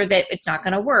fear that it's not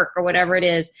going to work, or whatever it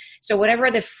is. So whatever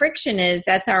the friction is,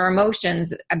 that's our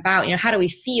emotions about, how do we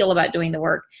feel about doing the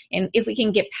work? And if we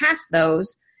can get past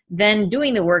those, then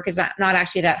doing the work is not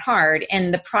actually that hard.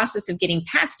 And the process of getting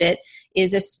past it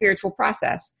is a spiritual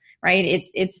process. Right.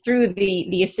 It's through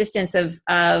the assistance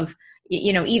of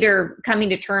either coming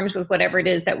to terms with whatever it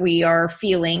is that we are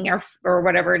feeling, or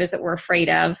whatever it is that we're afraid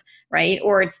of. Right.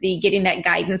 Or it's the getting that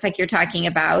guidance like you're talking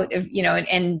about,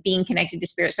 and being connected to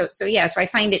spirit. So I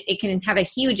find it can have a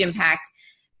huge impact.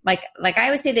 Like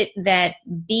I would say that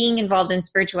being involved in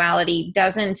spirituality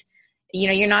doesn't,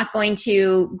 you're not going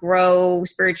to grow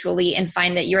spiritually and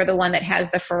find that you're the one that has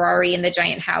the Ferrari and the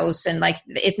giant house. And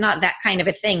it's not that kind of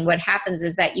a thing. What happens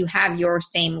is that you have your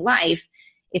same life.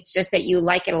 It's just that you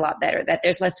like it a lot better, that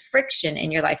there's less friction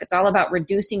in your life. It's all about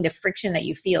reducing the friction that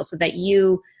you feel so that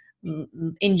you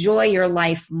enjoy your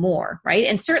life more, right?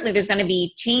 And certainly there's going to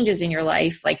be changes in your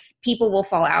life. Like people will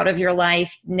fall out of your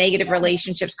life, negative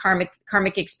relationships,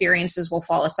 karmic experiences will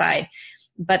fall aside.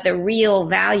 But the real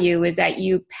value is that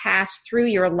you pass through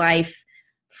your life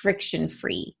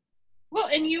friction-free. Well,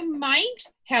 and you might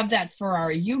have that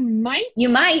Ferrari. You might.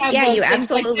 Yeah, you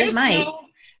absolutely might.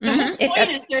 The whole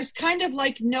point is there's kind of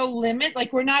like no limit.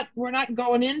 Like we're not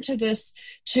going into this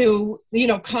to,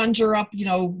 conjure up,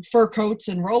 fur coats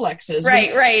and Rolexes.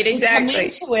 Right, exactly. We come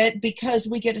into it because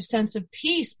we get a sense of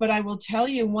peace. But I will tell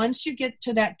you, once you get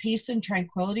to that peace and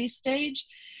tranquility stage,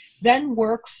 then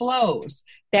work flows.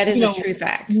 That is a true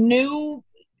fact. New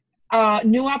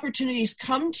opportunities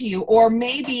come to you, or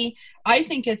maybe I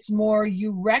think it's more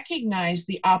you recognize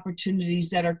the opportunities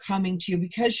that are coming to you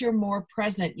because you're more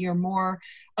present, you're more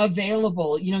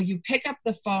available. You pick up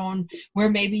the phone where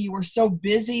maybe you were so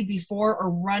busy before, or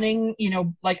running,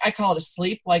 like I call it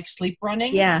sleep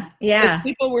running. Yeah. Because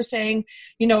people were saying,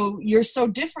 you're so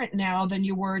different now than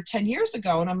you were 10 years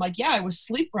ago. And I'm like, yeah, I was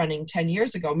sleep running 10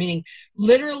 years ago, meaning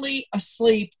literally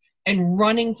asleep and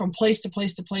running from place to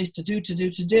place to place to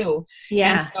do.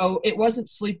 Yeah. And so it wasn't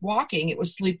sleepwalking, it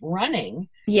was sleep running.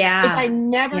 Yeah. Because I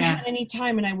never had any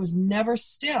time and I was never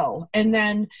still. And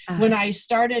then when I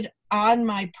started on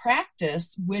my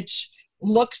practice, which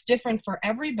looks different for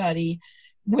everybody,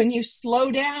 when you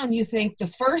slow down, you think the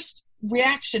first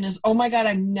reaction is, oh my God,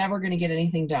 I'm never going to get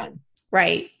anything done.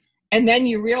 Right. And then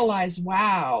you realize,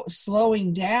 wow,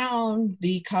 slowing down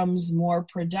becomes more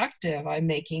productive. I'm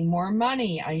making more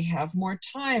money. I have more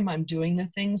time. I'm doing the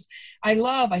things I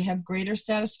love. I have greater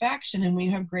satisfaction. And when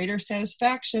you have greater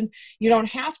satisfaction, you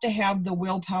don't have to have the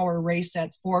willpower race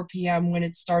at 4 p.m. when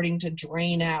it's starting to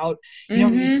drain out.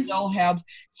 You still have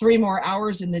 3 more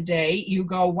hours in the day. You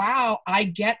go, wow, I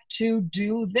get to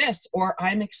do this, or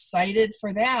I'm excited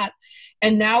for that.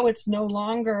 And now it's no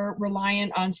longer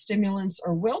reliant on stimulants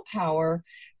or willpower,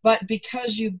 but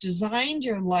because you've designed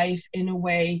your life in a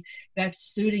way that's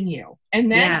suiting you.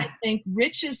 And then I think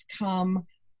riches come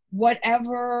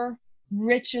whatever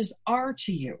riches are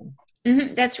to you.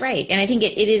 That's right. And I think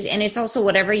it is, and it's also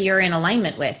whatever you're in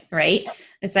alignment with, right?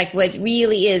 It's like what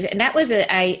really is. And that was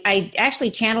I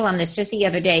actually channeled on this just the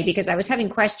other day because I was having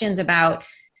questions about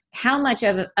how much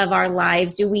of our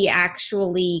lives do we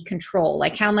actually control?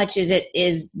 Like how much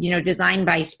is designed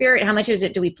by spirit? How much is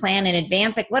it do we plan in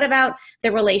advance? Like what about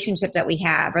the relationship that we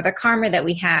have or the karma that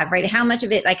we have, right? How much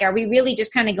of it, like, are we really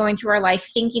just kind of going through our life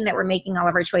thinking that we're making all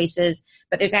of our choices,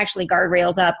 but there's actually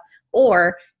guardrails up?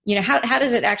 Or how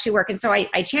does it actually work? And so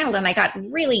I channeled and I got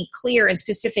really clear and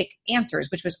specific answers,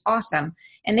 which was awesome.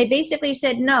 And they basically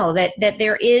said no, that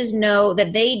there is no,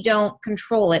 that they don't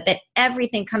control it, that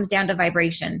everything comes down to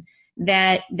vibration.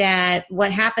 That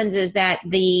what happens is that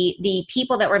the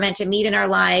people that we're meant to meet in our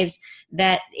lives,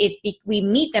 that we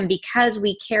meet them because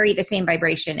we carry the same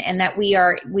vibration, and that we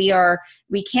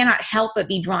cannot help but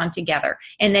be drawn together.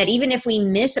 And that even if we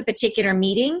miss a particular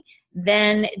meeting,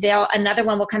 then another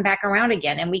one will come back around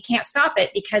again, and we can't stop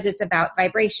it because it's about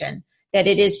vibration. That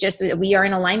it is just that we are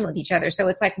in alignment with each other. So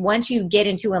it's like once you get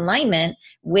into alignment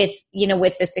with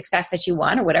the success that you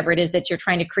want, or whatever it is that you're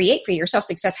trying to create for yourself,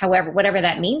 success, whatever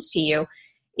that means to you,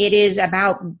 it is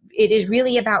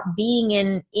really about being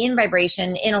in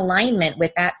vibration, in alignment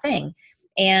with that thing.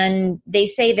 And they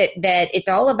say that it's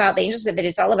all about, the angels said that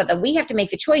it's all about that we have to make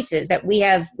the choices, that we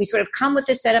sort of come with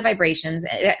this set of vibrations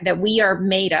that we are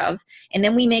made of, and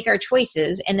then we make our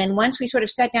choices. And then once we sort of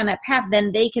set down that path,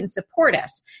 then they can support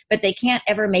us, but they can't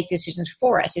ever make decisions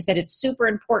for us. They said it's super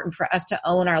important for us to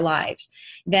own our lives,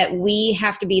 that we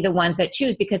have to be the ones that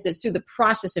choose, because it's through the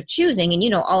process of choosing. And you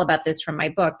know all about this from my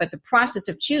book, but the process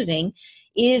of choosing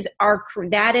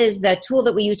that is the tool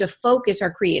that we use to focus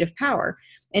our creative power.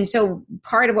 And so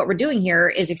part of what we're doing here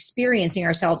is experiencing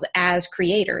ourselves as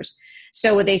creators.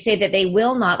 So they say that they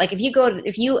will not, like if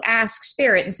you ask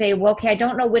spirit and say, well, okay, I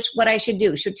don't know what I should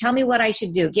do. So tell me what I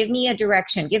should do. Give me a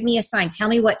direction. Give me a sign. Tell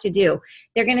me what to do.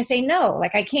 They're going to say, no,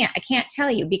 like I can't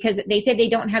tell you, because they say they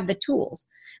don't have the tools.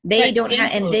 They don't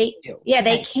have, and they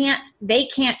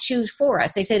can't choose for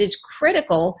us. They said it's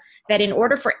critical that in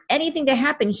order for anything to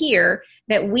happen here,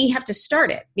 that we have to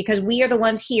start it, because we are the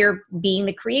ones here being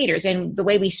the creators. And the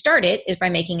way we start it is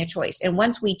by making a choice. And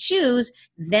once we choose,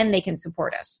 then they can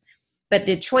support us. But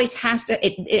the choice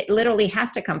it literally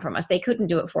has to come from us. They couldn't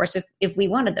do it for us if we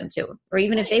wanted them to, or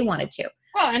even if they wanted to.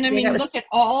 Well, and I mean, look at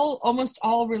almost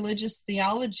all religious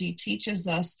theology teaches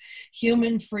us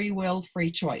human free will,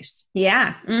 free choice.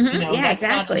 Yeah. Mm-hmm. Yeah,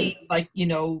 exactly.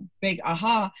 Big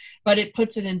aha, but it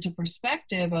puts it into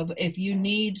perspective of if you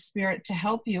need spirit to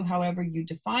help you, however you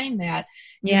define that,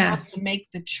 you have to make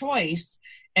the choice.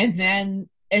 And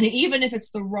even if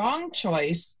it's the wrong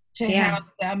choice, to have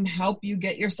them help you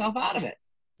get yourself out of it.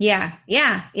 Yeah.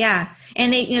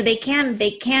 And they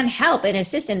can help and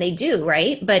assist, and they do,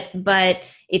 right? But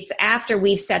it's after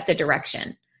we've set the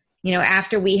direction,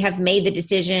 after we have made the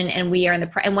decision and we are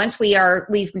and once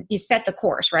we've set the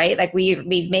course, right? Like we've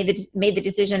made the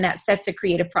decision that sets the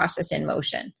creative process in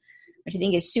motion, which I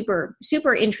think is super,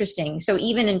 super interesting. So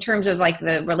even in terms of like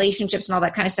the relationships and all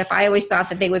that kind of stuff, I always thought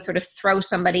that they would sort of throw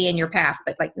somebody in your path,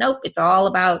 but like, nope, it's all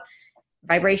about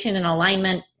vibration and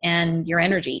alignment and your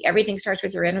energy. Everything starts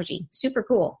with your energy. Super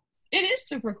cool. It is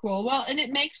super cool. Well, and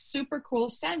it makes super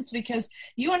cool sense because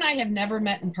you and I have never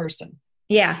met in person.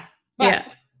 Yeah. But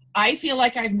I feel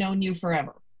like I've known you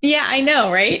forever. Yeah, I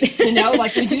know, right?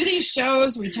 Like we do these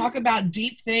shows, we talk about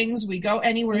deep things, we go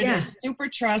anywhere, there's super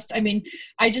trust. I mean,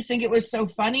 I just think it was so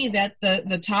funny that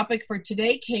the topic for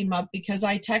today came up because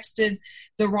I texted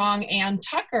the wrong Ann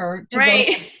Tucker to go to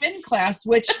the spin class,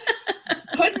 which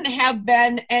couldn't have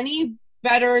been any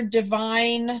better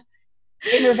divine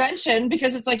intervention,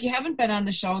 because it's like, you haven't been on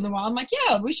the show in a while. I'm like,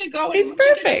 yeah, we should go and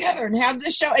get together and have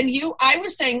this show. And I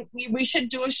was saying we should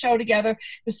do a show together.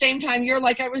 The same time you're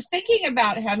like, I was thinking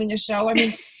about having a show. I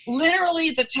mean, literally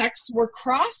the texts were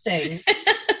crossing.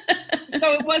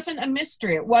 So it wasn't a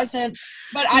mystery. It wasn't,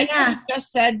 but I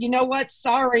just said, you know what?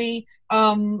 Sorry.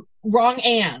 Wrong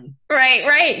Ann.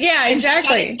 Right. Yeah, exactly.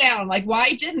 Shut it down. Like,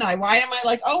 why didn't I? Why am I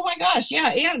like, oh my gosh, yeah,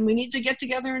 Ann, we need to get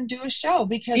together and do a show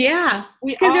because we're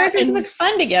having so much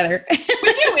fun together. We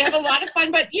do. We have a lot of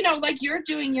fun, but like you're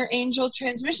doing your angel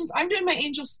transmissions. I'm doing my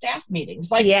angel staff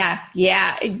meetings. Like,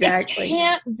 yeah, exactly. It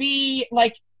can't be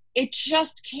like. It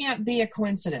just can't be a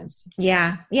coincidence.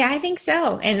 Yeah, I think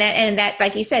so. And that,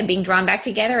 like you said, being drawn back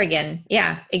together again.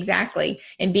 Yeah, exactly.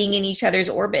 And being in each other's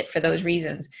orbit for those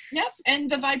reasons. Yep. And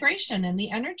the vibration and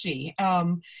the energy.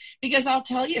 Because I'll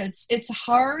tell you, it's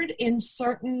hard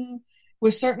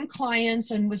with certain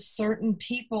clients and with certain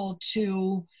people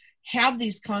to have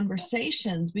these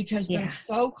conversations because they're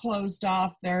so closed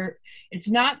off. It's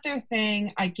not their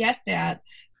thing. I get that.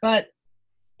 But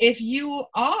if you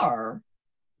are,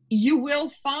 you will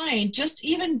find just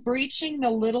even breaching the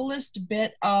littlest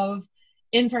bit of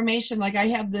information. Like I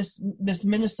have this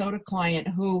Minnesota client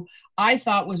who I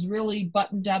thought was really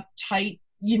buttoned up tight,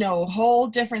 whole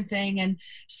different thing. And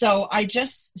so I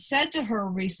just said to her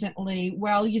recently,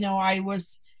 well, I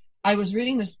was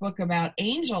reading this book about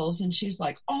angels, and she's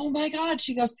like, oh my God.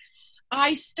 She goes,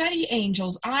 I study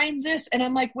angels. I'm this. And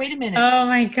I'm like, wait a minute. Oh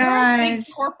my You're a big gosh.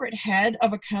 corporate head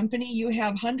of a company. You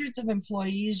have hundreds of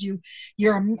employees.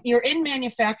 You're in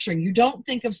manufacturing. You don't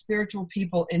think of spiritual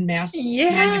people in mass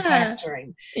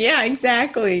manufacturing. Yeah,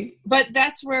 exactly. But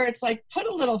that's where it's like, put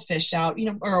a little fish out,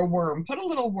 or a worm, put a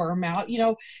little worm out,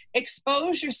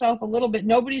 expose yourself a little bit.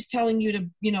 Nobody's telling you to,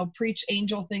 preach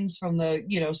angel things from the,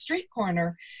 street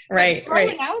corner. Right. Throw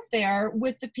it out there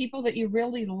with the people that you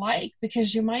really like,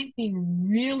 because you might be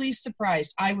really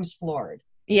surprised. I was floored.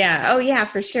 Yeah. Oh yeah,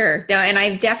 for sure. No, and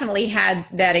I've definitely had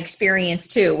that experience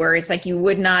too, where it's like, you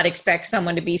would not expect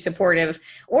someone to be supportive,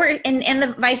 or, and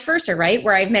the vice versa, right?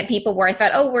 Where I've met people where I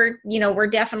thought, oh, we're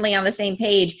definitely on the same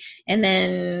page. And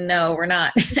then no, we're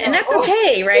not. And that's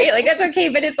okay. Right. Like that's okay.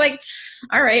 But it's like,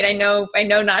 all right, I know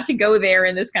not to go there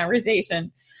in this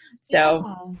conversation. So,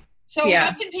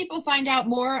 How can people find out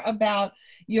more about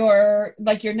your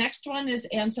next one is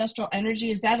Ancestral Energy?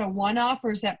 Is that a one-off,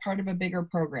 or is that part of a bigger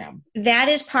program? That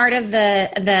is part of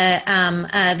the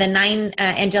 9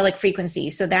 angelic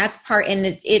frequencies. So that's part,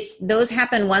 and those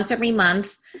happen once every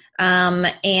month.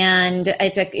 And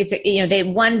they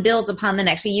one builds upon the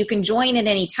next. So you can join at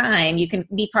any time. You can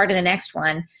be part of the next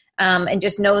one. And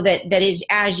just know that is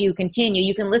as you continue,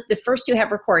 you can list the first 2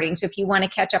 have recordings. So if you want to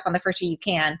catch up on the first 2, you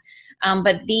can.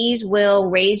 But these will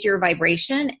raise your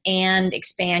vibration and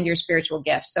expand your spiritual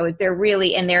gifts. So they're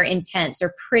really, and they're intense.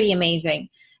 They're pretty amazing.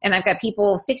 And I've got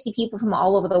 60 people from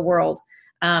all over the world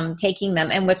taking them.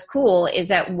 And what's cool is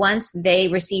that once they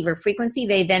receive a frequency,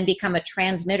 they then become a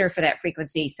transmitter for that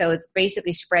frequency. So it's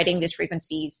basically spreading these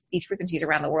frequencies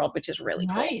around the world, which is really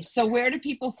cool. Nice. So where do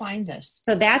people find this?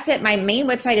 So that's it. My main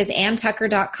website is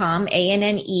AnnTucker.com,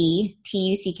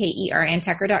 ANNETUCKER,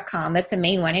 AnnTucker.com. That's the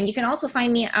main one. And you can also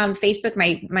find me on Facebook.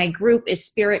 My group is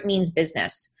Spirit Means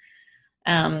Business.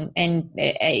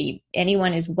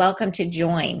 Anyone is welcome to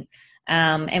join.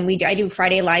 I do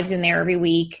Friday lives in there every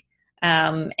week.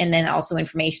 And then also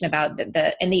information about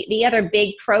the other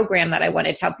big program that I want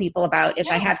to tell people about is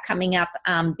I have coming up,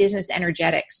 Business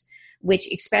Energetics, which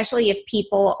especially if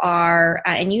people are,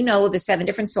 and the 7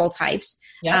 different soul types,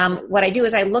 what I do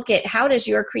is I look at how does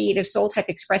your creative soul type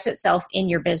express itself in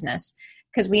your business?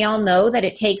 Because we all know that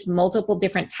it takes multiple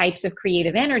different types of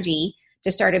creative energy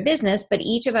to start a business, but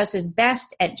each of us is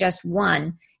best at just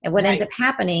one. And what ends up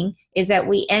happening is that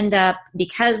we end up,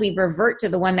 because we revert to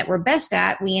the one that we're best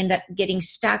at, we end up getting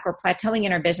stuck or plateauing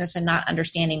in our business and not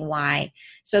understanding why.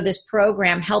 So this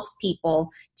program helps people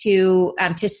to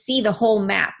see the whole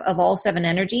map of all 7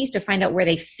 energies, to find out where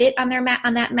they fit on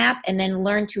that map, and then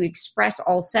learn to express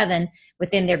all 7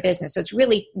 within their business. So it's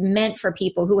really meant for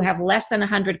people who have less than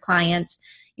 100 clients,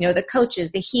 the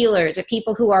coaches, the healers, the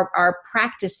people who are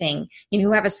practicing,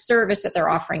 who have a service that they're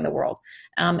offering the world,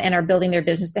 and are building their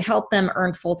business to help them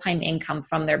earn full-time income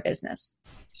from their business.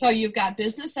 So you've got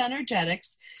Business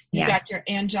Energetics, you've got your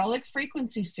Angelic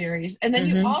Frequency Series, and then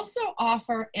you also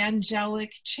offer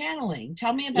Angelic Channeling.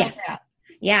 Tell me about that.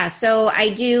 Yeah, so I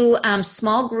do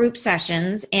small group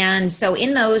sessions, and so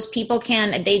in those, people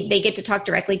they get to talk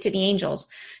directly to the angels.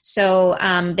 So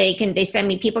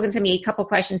people can send me a couple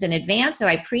questions in advance. So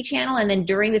I pre-channel, and then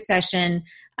during the session,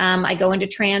 I go into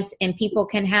trance, and people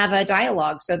can have a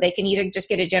dialogue. So they can either just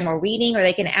get a general reading, or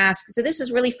they can ask. So this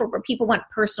is really for where people want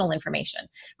personal information,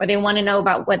 where they want to know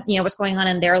about what's going on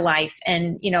in their life,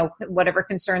 and whatever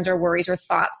concerns or worries or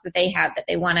thoughts that they have that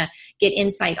they want to get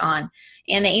insight on.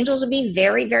 And the angels will be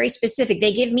very, very specific.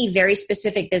 They give me very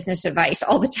specific business advice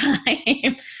all the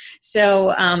time.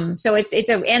 So and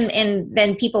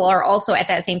then people are also at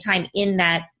that same time in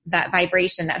that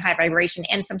vibration, that high vibration.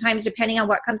 And sometimes, depending on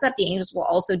what comes up, the angels will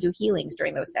also do healings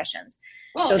during those sessions.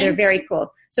 Well, so they're very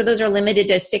cool. So those are limited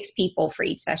to 6 people for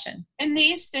each session. And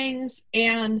these things,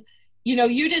 and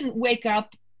you didn't wake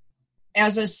up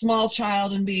as a small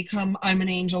child and become, I'm an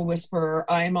angel whisperer,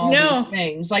 I'm all these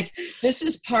things. Like, this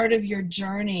is part of your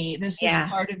journey. This is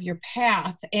part of your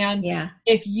path. And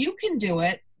if you can do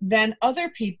it, then other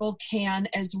people can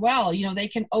as well. You know, they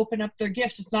can open up their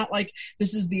gifts. It's not like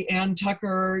this is the Ann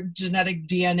Tucker genetic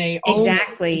DNA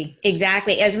only.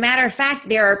 Exactly. As a matter of fact,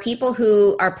 there are people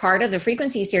who are part of the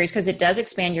frequency series because it does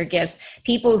expand your gifts.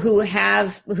 People who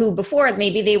before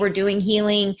maybe they were doing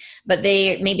healing, but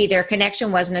maybe their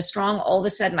connection wasn't as strong. All of a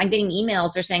sudden, I'm getting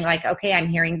emails. They're saying like, okay, I'm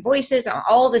hearing voices.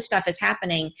 All this stuff is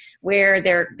happening where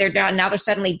they're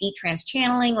suddenly deep trance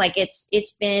channeling. Like it's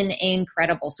been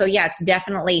incredible. So yeah, it's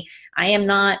definitely, I am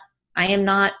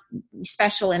not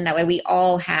special in that way. We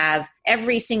all have,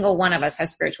 every single one of us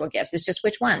has spiritual gifts. It's just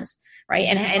which ones, right?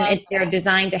 And they're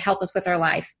designed to help us with our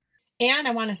life. Ann,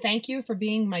 I want to thank you for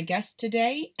being my guest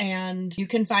today. And you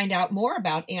can find out more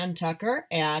about Ann Tucker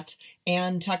at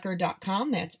AnnTucker.com.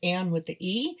 That's Ann with the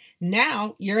E.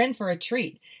 Now you're in for a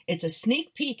treat. It's a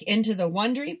sneak peek into the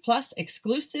Wondery Plus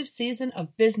exclusive season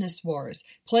of Business Wars,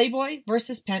 Playboy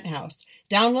versus Penthouse.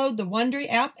 Download the Wondery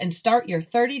app and start your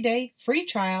 30-day free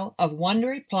trial of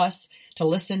Wondery Plus to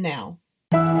listen now.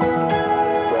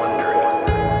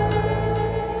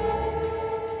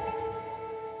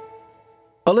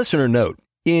 A listener note,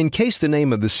 in case the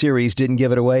name of the series didn't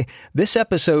give it away, this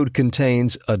episode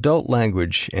contains adult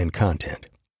language and content.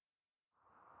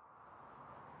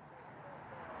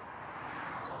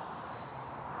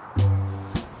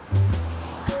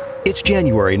 It's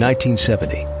January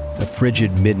 1970. A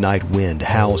frigid midnight wind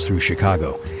howls through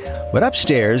Chicago. But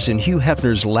upstairs in Hugh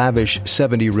Hefner's lavish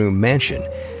 70-room mansion,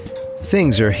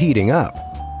 things are heating up.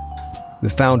 The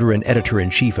founder and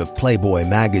editor-in-chief of Playboy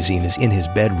magazine is in his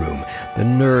bedroom, the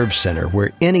nerve center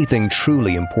where anything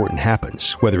truly important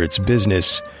happens, whether it's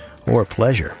business or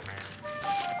pleasure.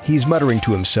 He's muttering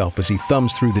to himself as he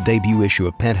thumbs through the debut issue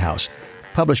of Penthouse,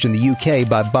 published in the UK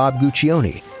by Bob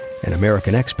Guccione, an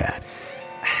American expat.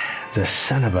 The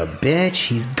son of a bitch,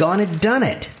 he's gone and done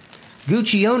it.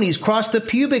 Guccione's crossed the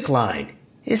pubic line.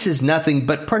 This is nothing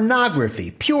but pornography,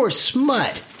 pure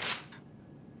smut.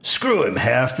 Screw him,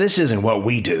 Hef. This isn't what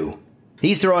we do.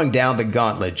 He's throwing down the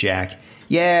gauntlet, Jack.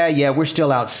 Yeah, we're still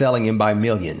outselling him by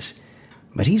millions.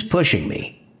 But he's pushing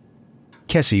me.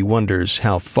 Kessie wonders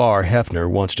how far Hefner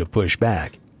wants to push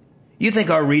back. You think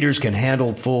our readers can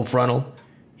handle full frontal?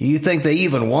 You think they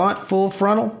even want full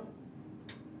frontal?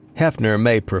 Hefner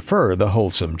may prefer the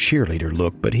wholesome cheerleader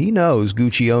look, but he knows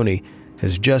Guccione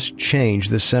has just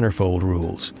changed the centerfold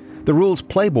rules. The rules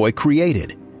Playboy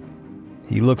created.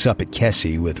 He looks up at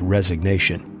Kessie with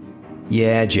resignation.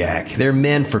 Yeah, Jack, they're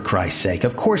men for Christ's sake.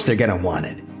 Of course they're going to want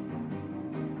it.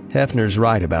 Hefner's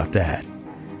right about that.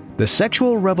 The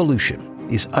sexual revolution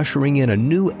is ushering in a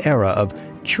new era of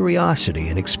curiosity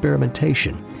and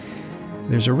experimentation.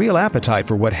 There's a real appetite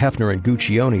for what Hefner and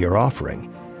Guccione are offering.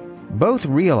 Both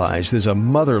realize there's a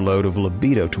motherlode of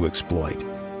libido to exploit.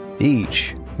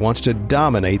 Each wants to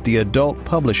dominate the adult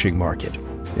publishing market,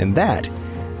 and that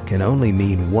can only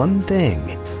mean one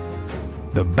thing.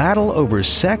 The battle over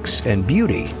sex and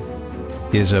beauty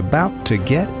is about to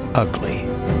get ugly.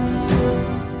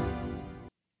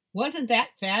 Wasn't that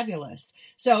fabulous?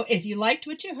 So if you liked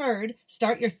what you heard,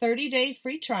 start your 30-day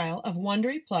free trial of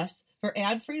Wondery Plus for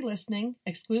ad-free listening,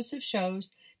 exclusive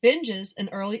shows, binges, and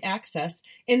early access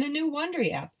in the new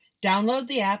Wondery app. Download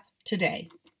the app today.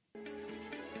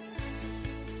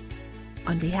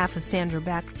 On behalf of Sandra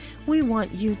Beck, we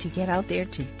want you to get out there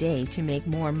today to make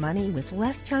more money with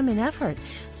less time and effort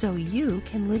so you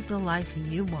can live the life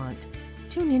you want.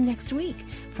 Tune in next week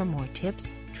for more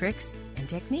tips, tricks, and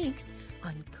techniques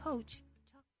on Coach